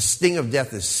 The sting of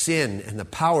death is sin, and the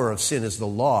power of sin is the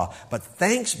law. But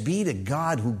thanks be to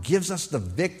God who gives us the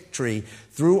victory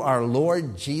through our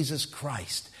Lord Jesus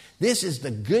Christ. This is the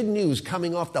good news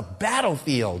coming off the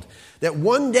battlefield, that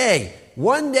one day,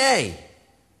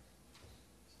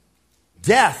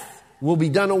 death will be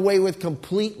done away with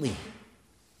completely.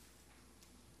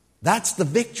 That's the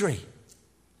victory.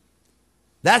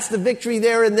 That's the victory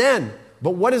there and then.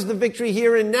 But what is the victory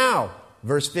here and now?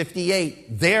 Verse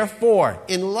 58, therefore,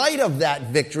 in light of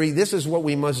that victory, this is what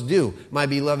we must do. My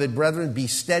beloved brethren, be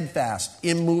steadfast,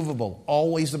 immovable,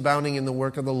 always abounding in the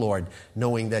work of the Lord,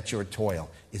 knowing that your toil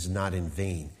is not in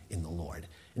vain in the Lord.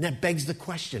 And that begs the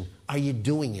question, are you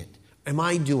doing it? Am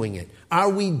I doing it? Are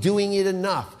we doing it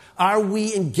enough? Are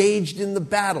we engaged in the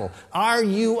battle? Are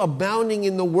you abounding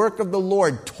in the work of the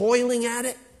Lord, toiling at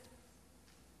it?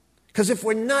 Because if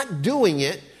we're not doing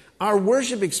it, our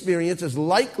worship experience is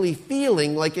likely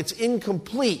feeling like it's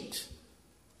incomplete,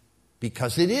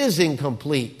 because it is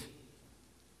incomplete,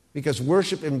 because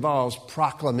worship involves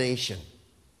proclamation.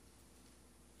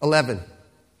 11,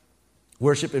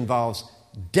 worship involves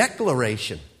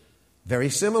declaration. Very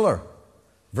similar.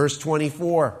 Verse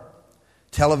 24,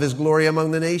 tell of his glory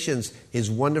among the nations, his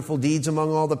wonderful deeds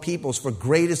among all the peoples. For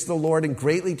great is the Lord and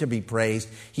greatly to be praised.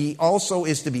 He also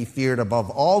is to be feared above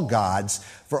all gods.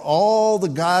 For all the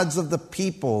gods of the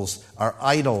peoples are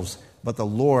idols, but the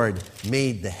Lord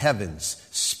made the heavens.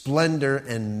 Splendor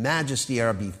and majesty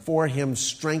are before him.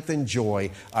 Strength and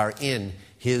joy are in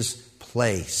his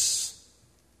place.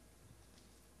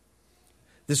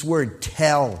 This word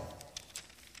tell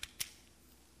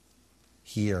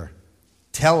here,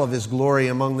 tell of his glory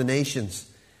among the nations,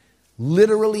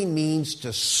 literally means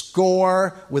to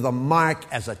score with a mark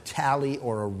as a tally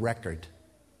or a record.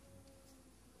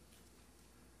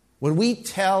 When we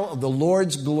tell of the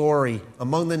Lord's glory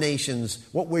among the nations,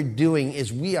 what we're doing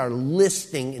is we are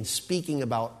listing and speaking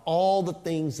about all the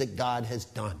things that God has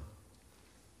done.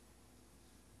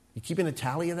 You keeping a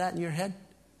tally of that in your head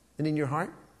and in your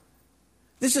heart?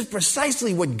 This is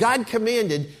precisely what God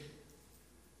commanded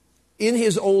in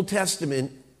his Old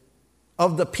Testament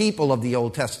of the people of the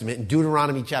Old Testament in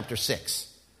Deuteronomy chapter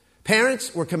 6.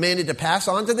 Parents were commanded to pass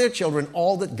on to their children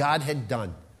all that God had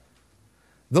done.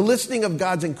 The listing of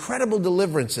God's incredible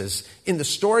deliverances in the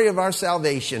story of our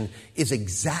salvation is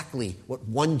exactly what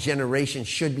one generation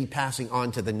should be passing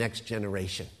on to the next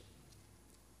generation.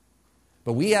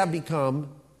 But we have become,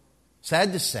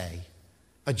 sad to say,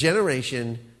 a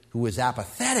generation who is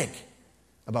apathetic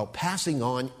about passing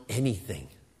on anything.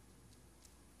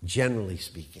 Generally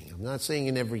speaking. I'm not saying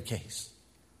in every case.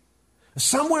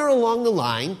 Somewhere along the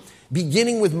line,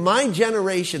 beginning with my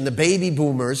generation, the baby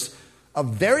boomers, a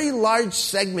very large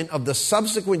segment of the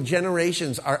subsequent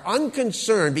generations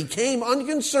became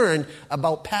unconcerned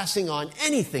about passing on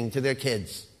anything to their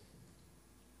kids.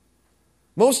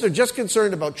 Most are just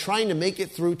concerned about trying to make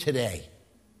it through today.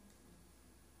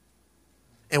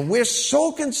 And we're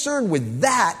so concerned with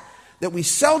that we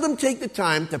seldom take the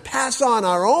time to pass on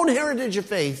our own heritage of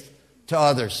faith to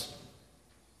others.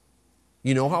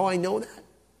 You know how I know that?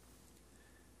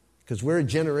 Because we're a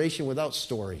generation without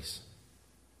stories.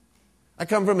 I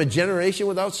come from a generation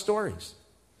without stories.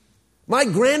 My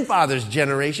grandfather's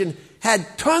generation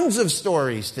had tons of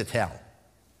stories to tell.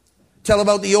 Tell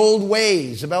about the old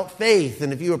ways, about faith.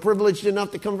 And if you were privileged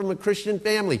enough to come from a Christian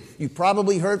family, you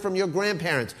probably heard from your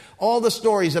grandparents all the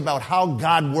stories about how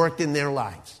God worked in their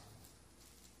lives.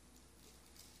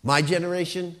 My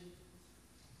generation,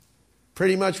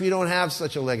 pretty much we don't have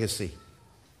such a legacy.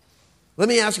 Let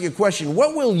me ask you a question.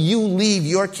 What will you leave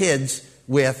your kids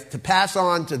with to pass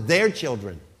on to their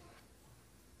children?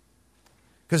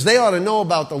 Because they ought to know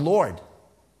about the Lord.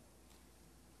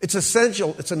 It's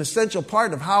essential. It's an essential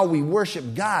part of how we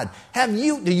worship God.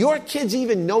 Do your kids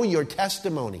even know your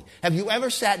testimony? Have you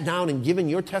ever sat down and given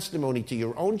your testimony to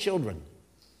your own children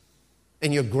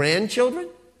and your grandchildren,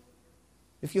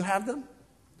 if you have them?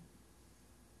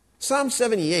 Psalm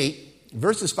 78,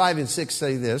 verses 5 and 6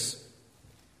 say this: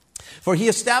 For he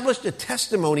established a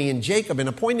testimony in Jacob and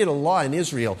appointed a law in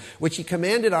Israel, which he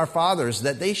commanded our fathers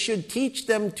that they should teach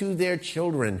them to their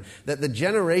children, that the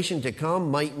generation to come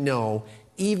might know,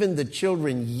 even the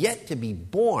children yet to be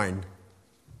born,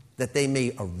 that they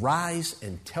may arise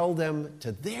and tell them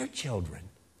to their children.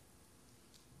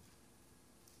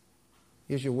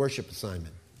 Here's your worship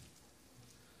assignment.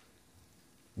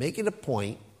 Make it a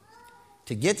point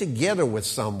to get together with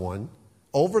someone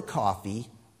over coffee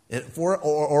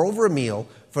or over a meal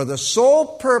for the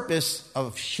sole purpose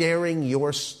of sharing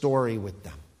your story with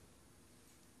them.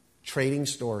 Trading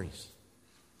stories.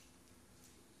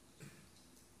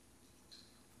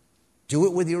 Do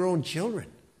it with your own children.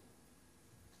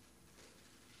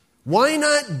 Why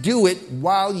not do it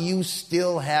while you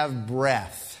still have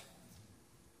breath?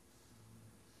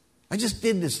 I just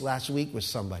did this last week with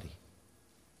somebody.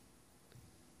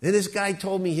 And this guy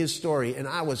told me his story, and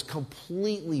I was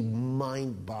completely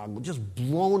mind-boggled, just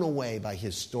blown away by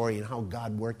his story and how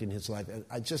God worked in his life. And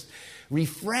I just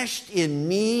refreshed in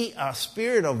me a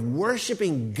spirit of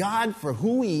worshiping God for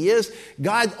who he is.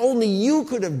 God, only you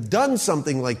could have done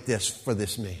something like this for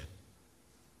this man.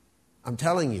 I'm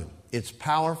telling you, it's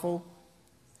powerful,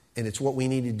 and it's what we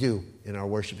need to do in our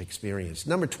worship experience.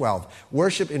 Number 12,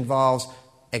 worship involves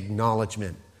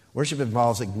acknowledgement. Worship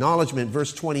involves acknowledgement.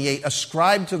 Verse 28,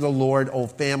 ascribe to the Lord, O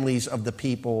families of the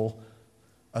people.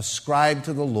 Ascribe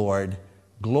to the Lord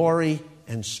glory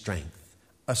and strength.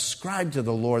 Ascribe to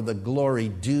the Lord the glory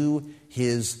due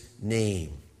his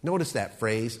name. Notice that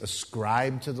phrase,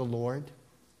 ascribe to the Lord.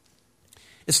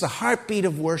 It's the heartbeat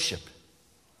of worship.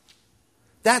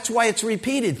 That's why it's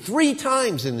repeated 3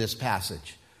 times in this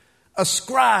passage.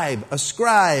 Ascribe,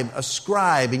 ascribe,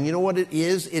 ascribe. And you know what it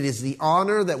is? It is the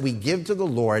honor that we give to the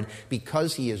Lord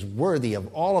because he is worthy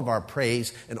of all of our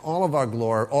praise and all of our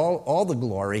glory, all the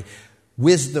glory,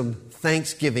 wisdom,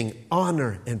 thanksgiving,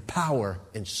 honor, and power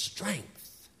and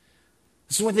strength.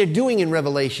 This is what they're doing in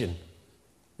Revelation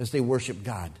as they worship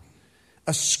God.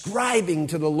 Ascribing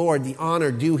to the Lord the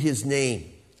honor due his name.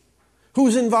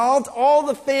 Who's involved? All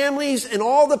the families and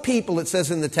all the people, it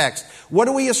says in the text. What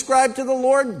do we ascribe to the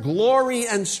Lord? Glory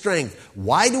and strength.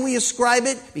 Why do we ascribe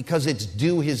it? Because it's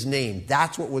due his name.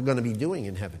 That's what we're going to be doing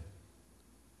in heaven.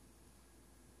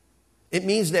 It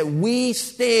means that we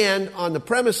stand on the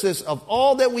premises of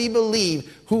all that we believe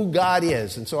who God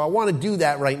is. And so I want to do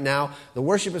that right now. The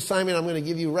worship assignment I'm going to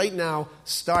give you right now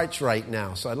starts right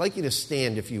now. So I'd like you to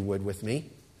stand, if you would, with me.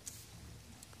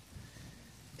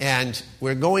 And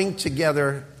we're going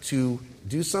together to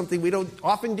do something we don't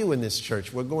often do in this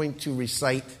church. We're going to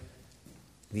recite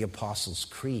the Apostles'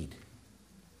 Creed.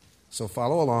 So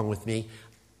follow along with me.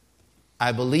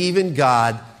 I believe in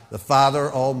God, the Father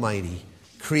Almighty,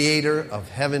 creator of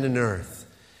heaven and earth,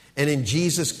 and in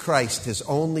Jesus Christ, his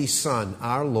only Son,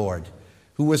 our Lord,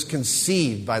 who was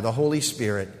conceived by the Holy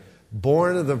Spirit,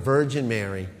 born of the Virgin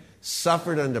Mary,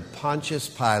 suffered under Pontius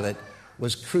Pilate,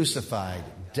 was crucified,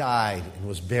 died, and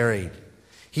was buried.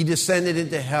 He descended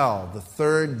into hell. The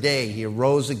 3rd day he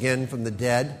arose again from the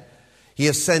dead. He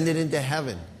ascended into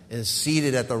heaven and is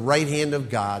seated at the right hand of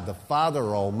God, the Father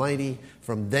Almighty.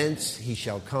 From thence he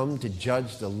shall come to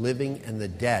judge the living and the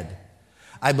dead.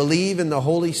 I believe in the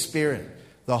Holy Spirit,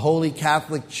 the Holy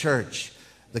Catholic Church,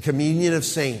 the communion of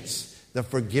saints, the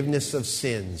forgiveness of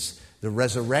sins, the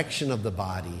resurrection of the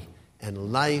body,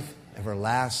 and life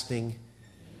everlasting.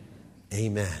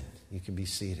 Amen. You can be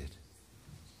seated.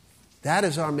 That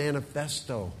is our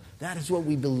manifesto. That is what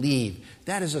we believe.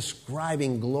 That is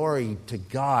ascribing glory to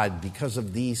God because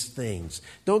of these things.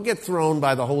 Don't get thrown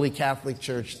by the Holy Catholic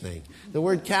Church thing. The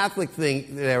word Catholic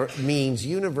thing there means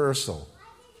universal.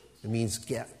 It means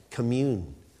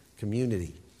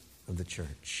community of the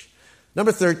church.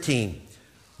 Number 13,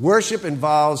 worship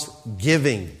involves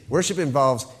giving. Worship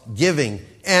involves giving.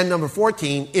 And number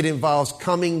 14, it involves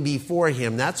coming before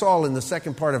him. That's all in the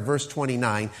second part of verse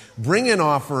 29. Bring an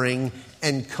offering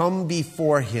and come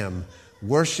before him.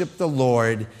 Worship the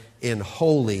Lord in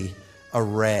holy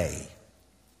array.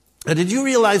 Now, did you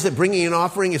realize that bringing an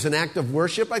offering is an act of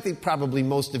worship? I think probably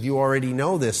most of you already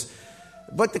know this.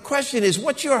 But the question is,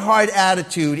 what's your heart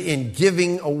attitude in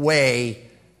giving away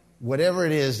whatever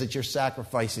it is that you're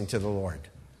sacrificing to the Lord?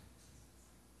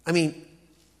 I mean,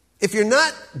 if you're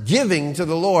not giving to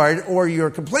the Lord or you're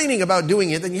complaining about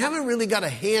doing it, then you haven't really got a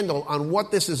handle on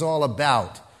what this is all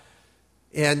about.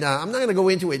 And I'm not going to go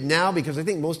into it now because I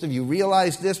think most of you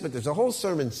realize this, but there's a whole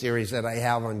sermon series that I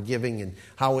have on giving and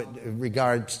how it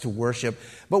regards to worship.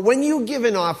 But when you give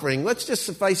an offering, let's just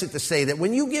suffice it to say that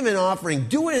when you give an offering,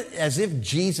 do it as if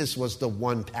Jesus was the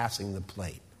one passing the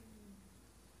plate.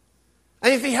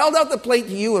 And if he held out the plate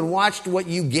to you and watched what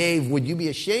you gave, would you be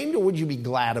ashamed or would you be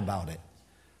glad about it?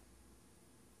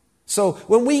 So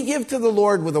when we give to the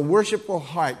Lord with a worshipful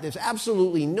heart, there's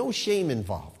absolutely no shame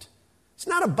involved. It's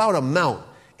not about amount.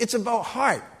 It's about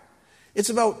heart. It's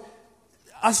about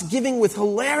us giving with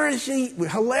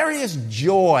hilarious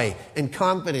joy and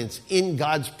confidence in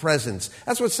God's presence.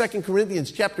 That's what 2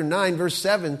 Corinthians chapter 9, verse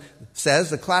 7 says,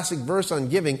 the classic verse on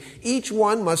giving. Each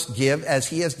one must give as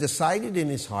he has decided in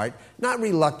his heart, not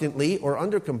reluctantly or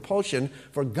under compulsion,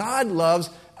 for God loves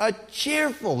a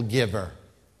cheerful giver.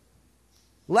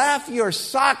 Laugh your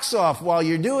socks off while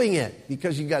you're doing it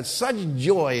because you got such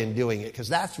joy in doing it, because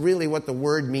that's really what the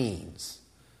word means.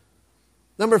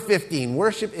 Number 15,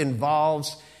 worship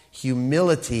involves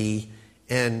humility.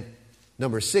 And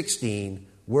number 16,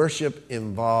 worship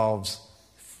involves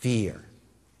fear.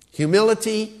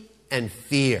 Humility and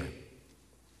fear.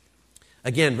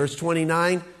 Again, verse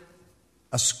 29,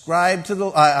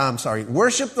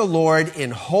 worship the Lord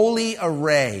in holy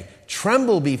array.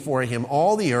 Tremble before him,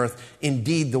 all the earth.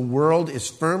 Indeed, the world is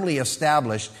firmly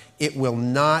established. It will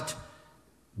not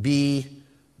be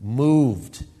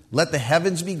moved. Let the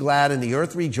heavens be glad and the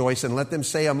earth rejoice, and let them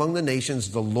say among the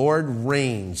nations, the Lord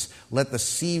reigns. Let the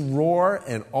sea roar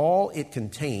and all it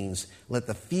contains. Let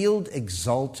the field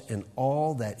exult and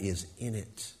all that is in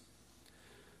it.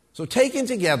 So taken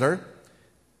together,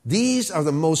 these are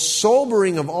the most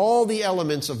sobering of all the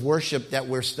elements of worship that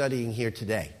we're studying here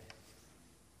today.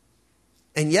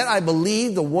 And yet I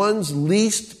believe the ones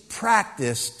least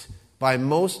practiced by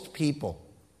most people.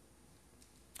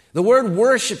 The word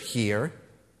worship here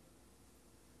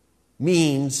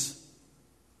means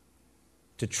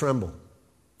to tremble.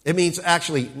 It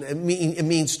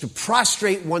means to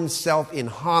prostrate oneself in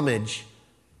homage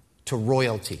to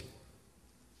royalty.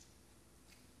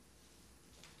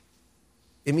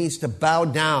 It means to bow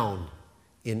down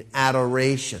in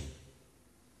adoration.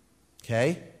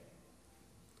 Okay?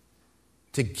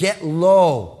 To get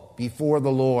low before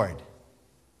the Lord.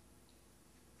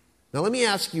 Now let me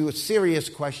ask you a serious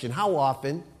question. How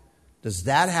often does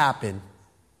that happen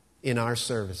in our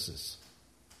services?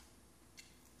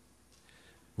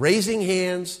 Raising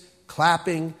hands,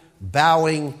 clapping,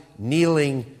 bowing,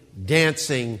 kneeling,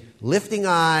 dancing, lifting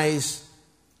eyes,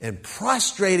 and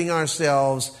prostrating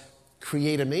ourselves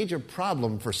create a major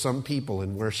problem for some people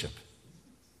in worship.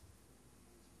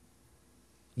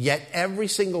 Yet every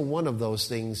single one of those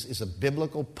things is a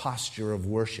biblical posture of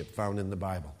worship found in the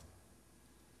Bible.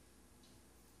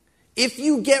 If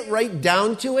you get right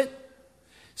down to it,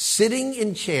 sitting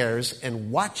in chairs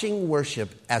and watching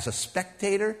worship as a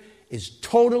spectator is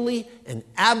totally and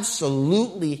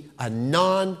absolutely a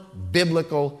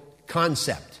non-biblical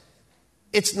concept.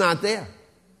 It's not there.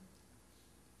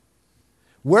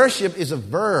 Worship is a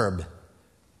verb.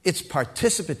 It's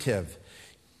participative.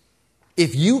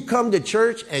 If you come to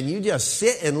church and you just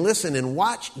sit and listen and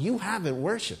watch, you haven't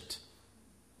worshiped.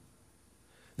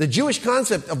 The Jewish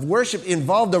concept of worship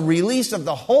involved a release of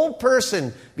the whole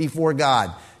person before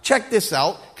God. Check this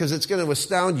out, because it's going to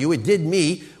astound you. It did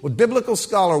me. What biblical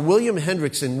scholar William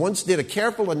Hendrickson once did a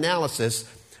careful analysis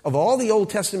of all the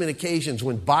Old Testament occasions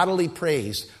when bodily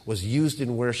praise was used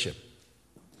in worship.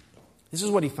 This is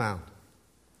what he found.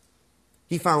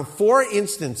 He found 4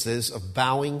 instances of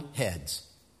bowing heads,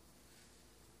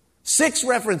 6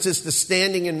 references to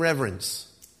standing in reverence,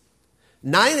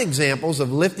 9 examples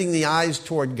of lifting the eyes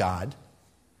toward God,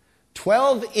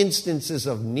 12 instances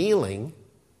of kneeling,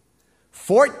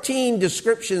 14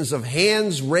 descriptions of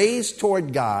hands raised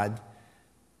toward God.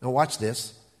 Now watch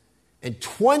this. And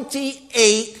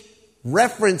 28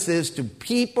 references to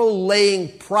people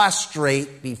laying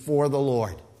prostrate before the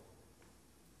Lord.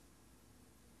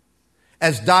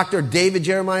 As Dr. David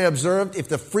Jeremiah observed, if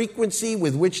the frequency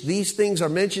with which these things are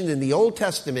mentioned in the Old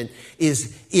Testament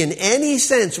is in any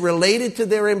sense related to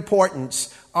their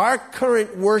importance, our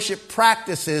current worship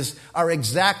practices are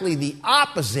exactly the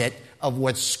opposite of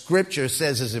what Scripture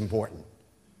says is important.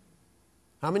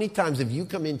 How many times have you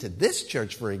come into this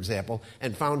church, for example,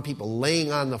 and found people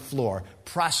laying on the floor,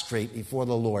 prostrate before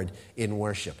the Lord in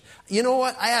worship? You know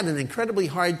what? I had an incredibly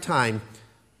hard time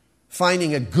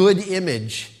finding a good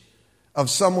image of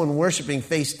someone worshiping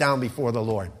face down before the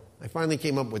Lord. I finally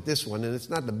came up with this one, and it's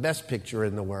not the best picture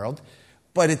in the world,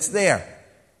 but it's there.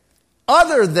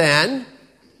 Other than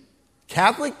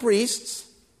Catholic priests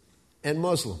and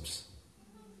Muslims.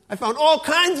 I found all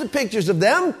kinds of pictures of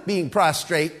them being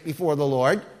prostrate before the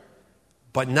Lord,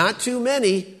 but not too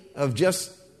many of just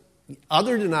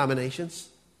other denominations.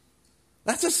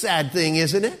 That's a sad thing,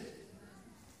 isn't it?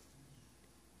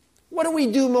 What do we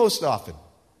do most often?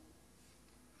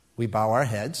 We bow our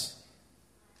heads.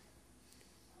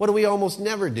 What do we almost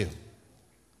never do?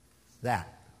 That.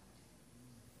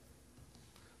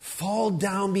 Fall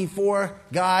down before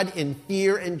God in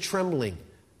fear and trembling.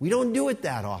 We don't do it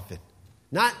that often.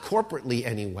 Not corporately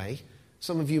anyway.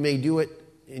 Some of you may do it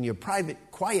in your private,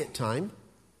 quiet time.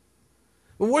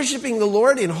 But worshiping the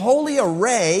Lord in holy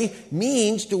array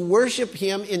means to worship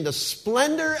Him in the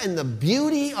splendor and the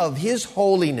beauty of His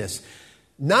holiness.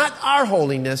 Not our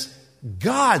holiness,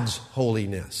 God's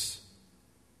holiness.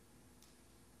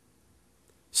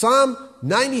 Psalm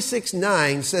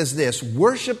 96:9 says this,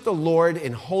 worship the Lord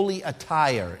in holy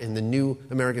attire in the New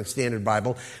American Standard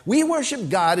Bible. We worship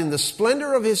God in the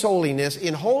splendor of His holiness,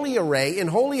 in holy array, in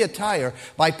holy attire,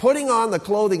 by putting on the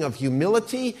clothing of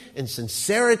humility and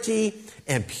sincerity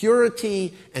and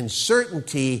purity and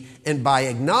certainty, and by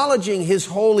acknowledging His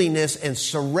holiness and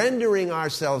surrendering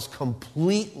ourselves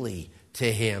completely to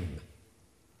Him.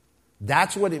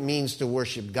 That's what it means to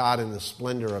worship God in the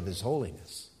splendor of His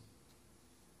holiness.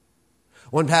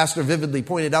 One pastor vividly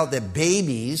pointed out that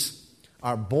babies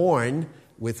are born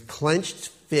with clenched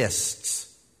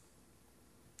fists.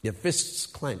 Their fists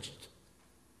clenched.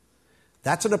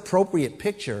 That's an appropriate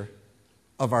picture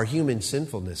of our human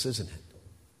sinfulness, isn't it?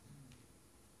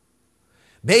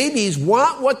 Babies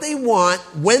want what they want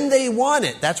when they want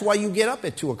it. That's why you get up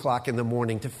at 2 o'clock in the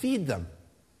morning to feed them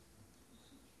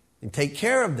and take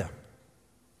care of them.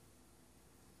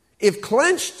 If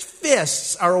clenched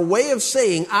fists are a way of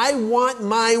saying, I want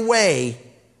my way,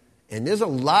 and there's a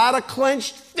lot of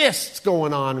clenched fists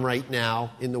going on right now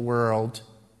in the world,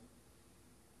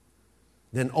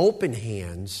 then open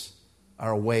hands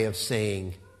are a way of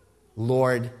saying,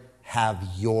 Lord, have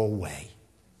your way.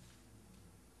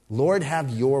 Lord,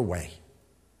 have your way.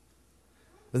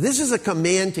 But this is a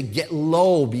command to get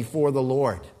low before the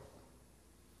Lord.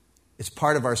 It's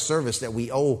part of our service that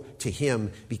we owe to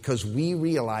Him because we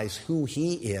realize who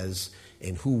He is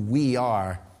and who we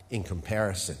are in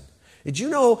comparison. Did you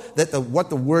know that what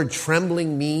the word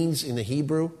trembling means in the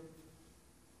Hebrew? It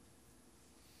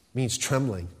means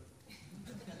trembling.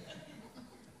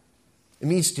 It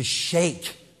means to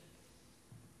shake,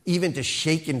 even to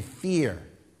shake in fear.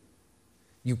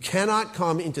 You cannot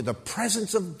come into the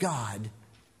presence of God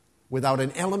without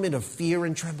an element of fear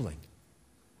and trembling.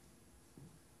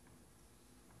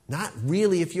 Not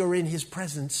really if you're in His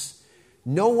presence.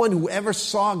 No one who ever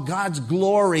saw God's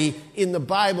glory in the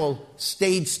Bible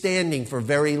stayed standing for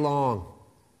very long.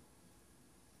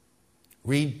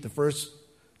 Read the first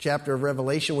chapter of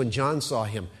Revelation when John saw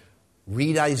Him.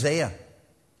 Read Isaiah.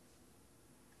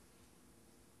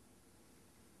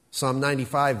 Psalm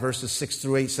 95 verses 6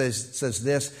 through 8 says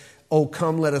this, Oh,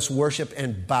 come, let us worship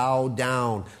and bow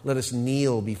down. Let us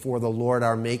kneel before the Lord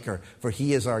our Maker, for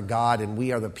He is our God, and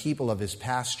we are the people of His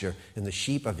pasture and the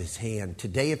sheep of His hand.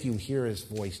 Today, if you hear His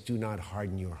voice, do not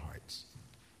harden your hearts.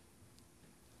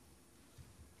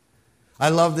 I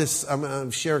love this. I'm going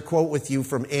to share a quote with you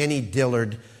from Annie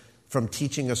Dillard from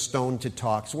Teaching a Stone to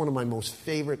Talk. It's one of my most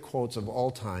favorite quotes of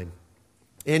all time.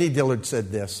 Annie Dillard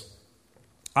said this,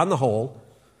 on the whole,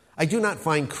 I do not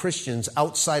find Christians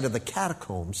outside of the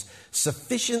catacombs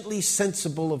sufficiently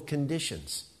sensible of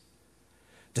conditions.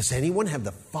 Does anyone have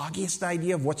the foggiest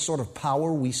idea of what sort of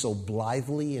power we so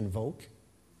blithely invoke?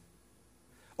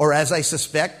 Or as I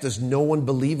suspect, does no one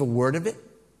believe a word of it?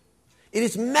 It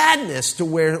is madness to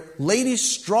wear ladies'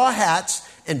 straw hats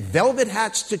and velvet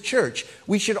hats to church.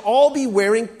 We should all be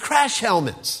wearing crash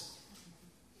helmets.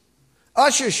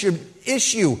 Ushers should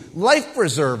issue life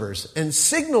preservers and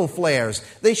signal flares.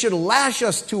 They should lash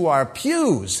us to our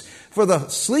pews. For the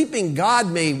sleeping God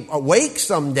may awake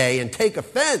someday and take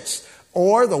offense,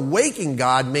 or the waking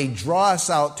God may draw us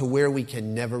out to where we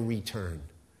can never return.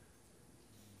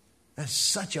 That's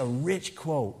such a rich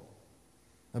quote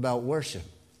about worship.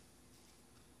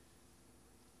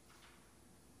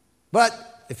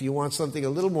 But if you want something a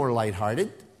little more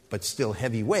lighthearted, but still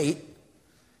heavyweight,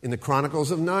 in the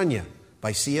Chronicles of Narnia,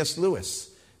 by C.S.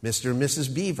 Lewis, Mr. and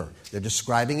Mrs. Beaver. They're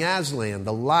describing Aslan,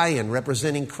 the lion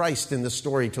representing Christ in the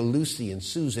story to Lucy and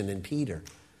Susan and Peter.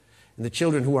 And the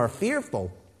children who are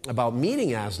fearful about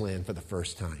meeting Aslan for the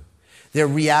first time. Their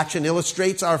reaction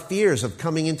illustrates our fears of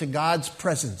coming into God's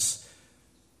presence.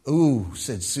 Ooh,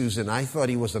 said Susan, I thought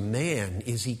he was a man.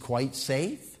 Is he quite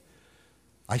safe?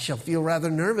 I shall feel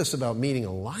rather nervous about meeting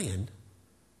a lion.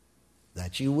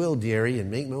 That you will, dearie,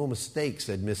 and make no mistake,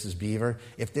 said Mrs. Beaver.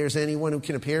 If there's anyone who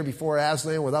can appear before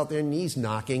Aslan without their knees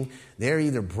knocking, they're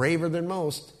either braver than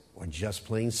most or just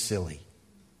plain silly.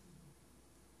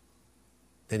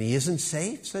 Then he isn't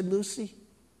safe, said Lucy.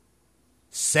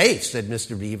 Safe, said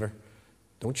Mr. Beaver.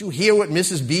 Don't you hear what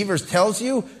Mrs. Beaver tells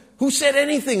you? Who said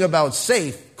anything about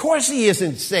safe? Of course he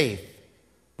isn't safe,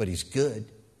 but he's good.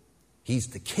 He's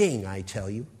the king, I tell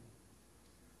you.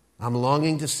 I'm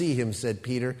longing to see him, said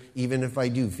Peter, even if I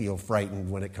do feel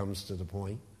frightened when it comes to the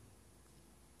point.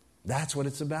 That's what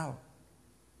it's about.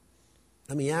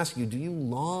 Let me ask you, do you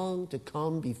long to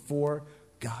come before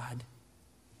God?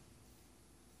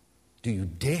 Do you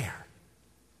dare?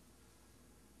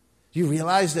 Do you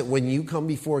realize that when you come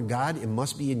before God, it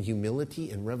must be in humility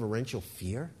and reverential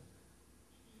fear?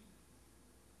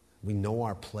 We know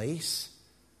our place.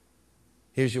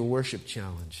 Here's your worship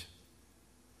challenge.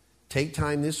 Take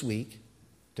time this week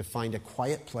to find a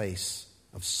quiet place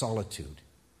of solitude.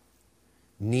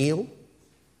 Kneel,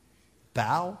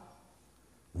 bow,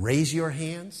 raise your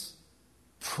hands,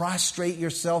 prostrate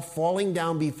yourself, falling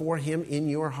down before him in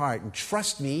your heart. And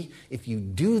trust me, if you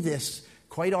do this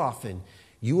quite often,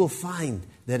 you will find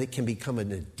that it can become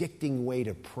an addicting way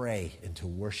to pray and to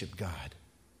worship God.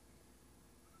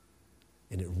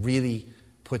 And it really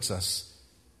puts us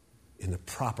in the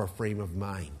proper frame of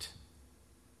mind.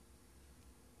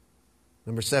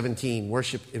 Number 17,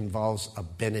 worship involves a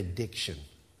benediction.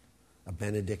 A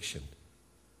benediction.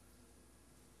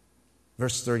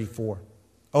 Verse 34.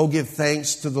 Oh, give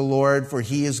thanks to the Lord, for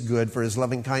he is good, for his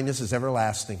loving kindness is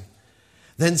everlasting.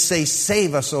 Then say,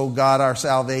 save us, O God, our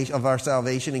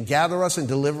salvation, and gather us and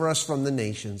deliver us from the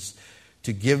nations,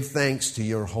 to give thanks to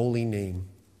your holy name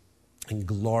and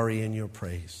glory in your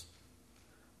praise.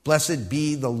 Blessed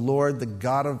be the Lord, the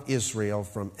God of Israel,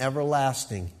 from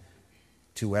everlasting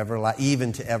to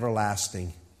even to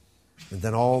everlasting. And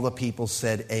then all the people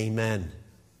said, amen,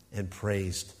 and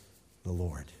praised the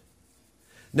Lord.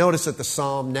 Notice that the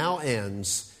psalm now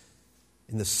ends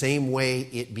in the same way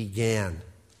it began,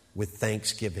 with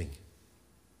thanksgiving.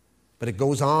 But it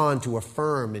goes on to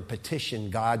affirm and petition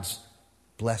God's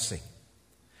blessing.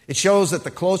 It shows that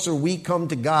the closer we come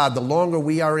to God, the longer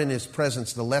we are in his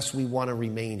presence, the less we want to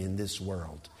remain in this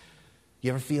world.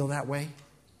 You ever feel that way?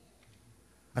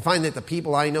 I find that the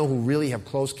people I know who really have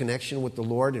close connection with the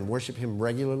Lord and worship him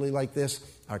regularly like this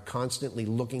are constantly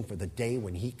looking for the day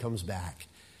when he comes back.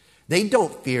 They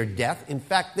don't fear death. In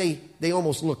fact, they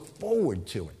almost look forward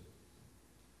to it.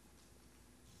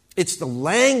 It's the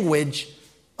language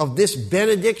of this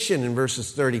benediction in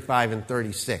verses 35 and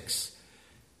 36.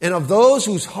 And of those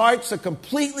whose hearts are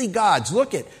completely God's.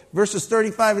 Look at verses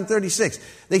 35 and 36.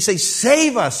 They say,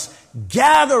 save us,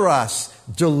 gather us,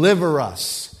 deliver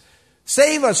us.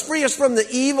 Save us, free us from the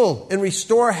evil, and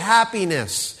restore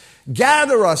happiness.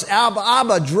 Gather us,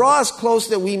 Abba, draw us close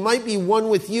that we might be one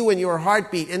with you in your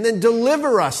heartbeat. And then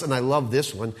deliver us. And I love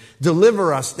this one.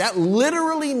 Deliver us. That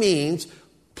literally means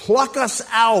pluck us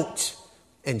out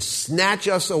and snatch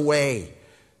us away.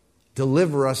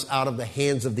 Deliver us out of the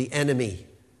hands of the enemy.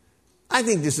 I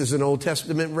think this is an Old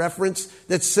Testament reference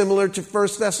that's similar to 1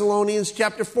 Thessalonians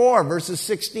chapter 4, verses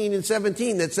 16 and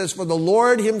 17, that says, for the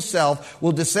Lord himself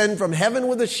will descend from heaven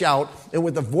with a shout, and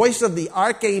with the voice of the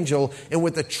archangel, and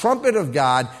with the trumpet of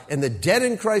God, and the dead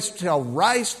in Christ shall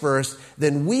rise first.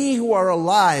 Then we who are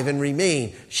alive and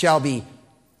remain shall be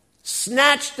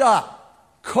snatched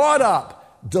up, caught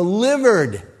up,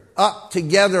 delivered up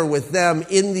together with them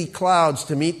in the clouds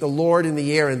to meet the Lord in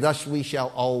the air, and thus we shall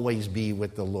always be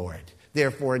with the Lord.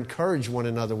 Therefore, encourage one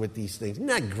another with these things. Isn't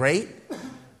that great?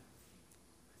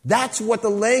 That's what the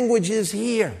language is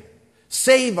here.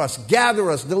 Save us, gather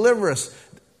us, deliver us.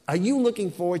 Are you looking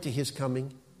forward to his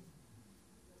coming?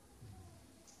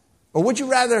 Or would you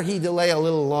rather he delay a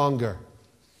little longer?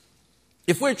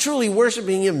 If we're truly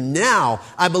worshiping him now,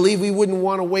 I believe we wouldn't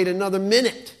want to wait another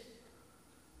minute.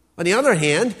 On the other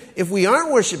hand, if we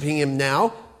aren't worshiping him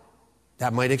now,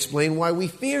 that might explain why we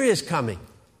fear his coming.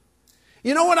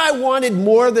 You know what I wanted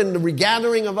more than the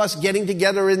regathering of us getting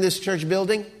together in this church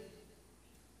building?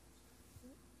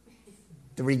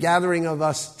 The regathering of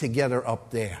us together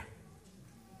up there.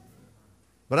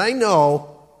 But I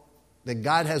know that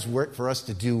God has work for us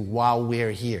to do while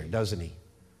we're here, doesn't he?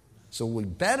 So we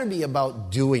better be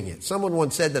about doing it. Someone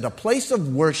once said that a place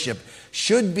of worship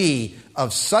should be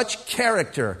of such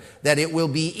character that it will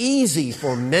be easy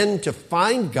for men to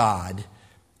find God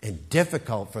and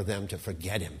difficult for them to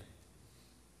forget him.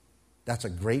 That's a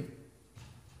great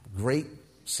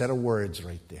set of words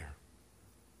right there.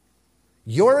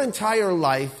 Your entire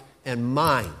life and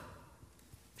mine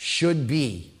should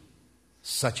be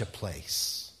such a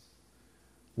place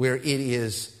where it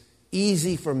is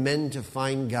easy for men to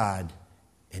find God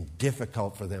and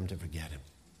difficult for them to forget him.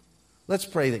 Let's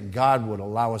pray that God would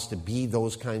allow us to be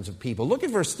those kinds of people. Look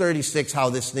at verse 36, how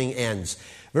this thing ends.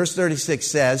 Verse 36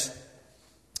 says,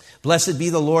 blessed be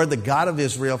the Lord, the God of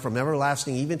Israel, from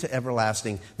everlasting even to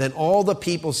everlasting. Then all the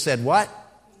people said what?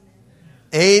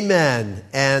 Amen.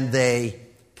 And they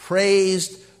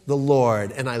praised the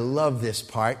Lord. And I love this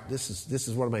part. This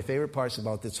is one of my favorite parts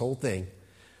about this whole thing.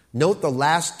 Note the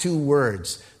last two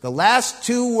words. The last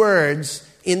two words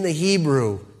in the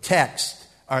Hebrew text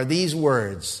are these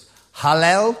words,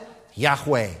 Hallel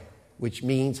Yahweh, which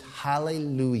means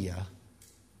hallelujah,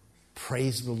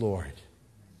 praise the Lord.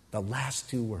 The last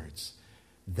two words.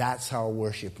 That's how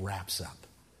worship wraps up.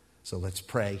 So let's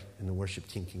pray, and the worship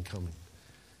team can come and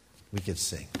we could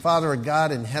sing. Father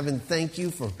God in heaven, thank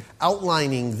you for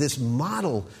outlining this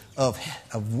model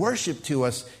of worship to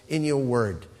us in your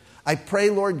word. I pray,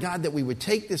 Lord God, that we would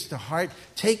take this to heart,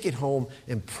 take it home,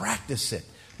 and practice it.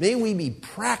 May we be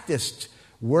practiced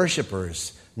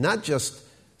worshipers, not just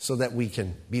so that we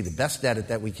can be the best at it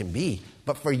that we can be,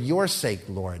 but for your sake,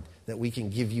 Lord, that we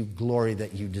can give you glory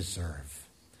that you deserve.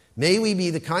 May we be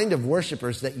the kind of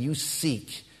worshipers that you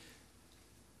seek,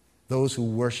 those who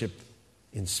worship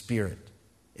in spirit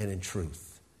and in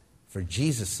truth. For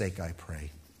Jesus' sake I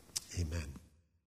pray. Amen.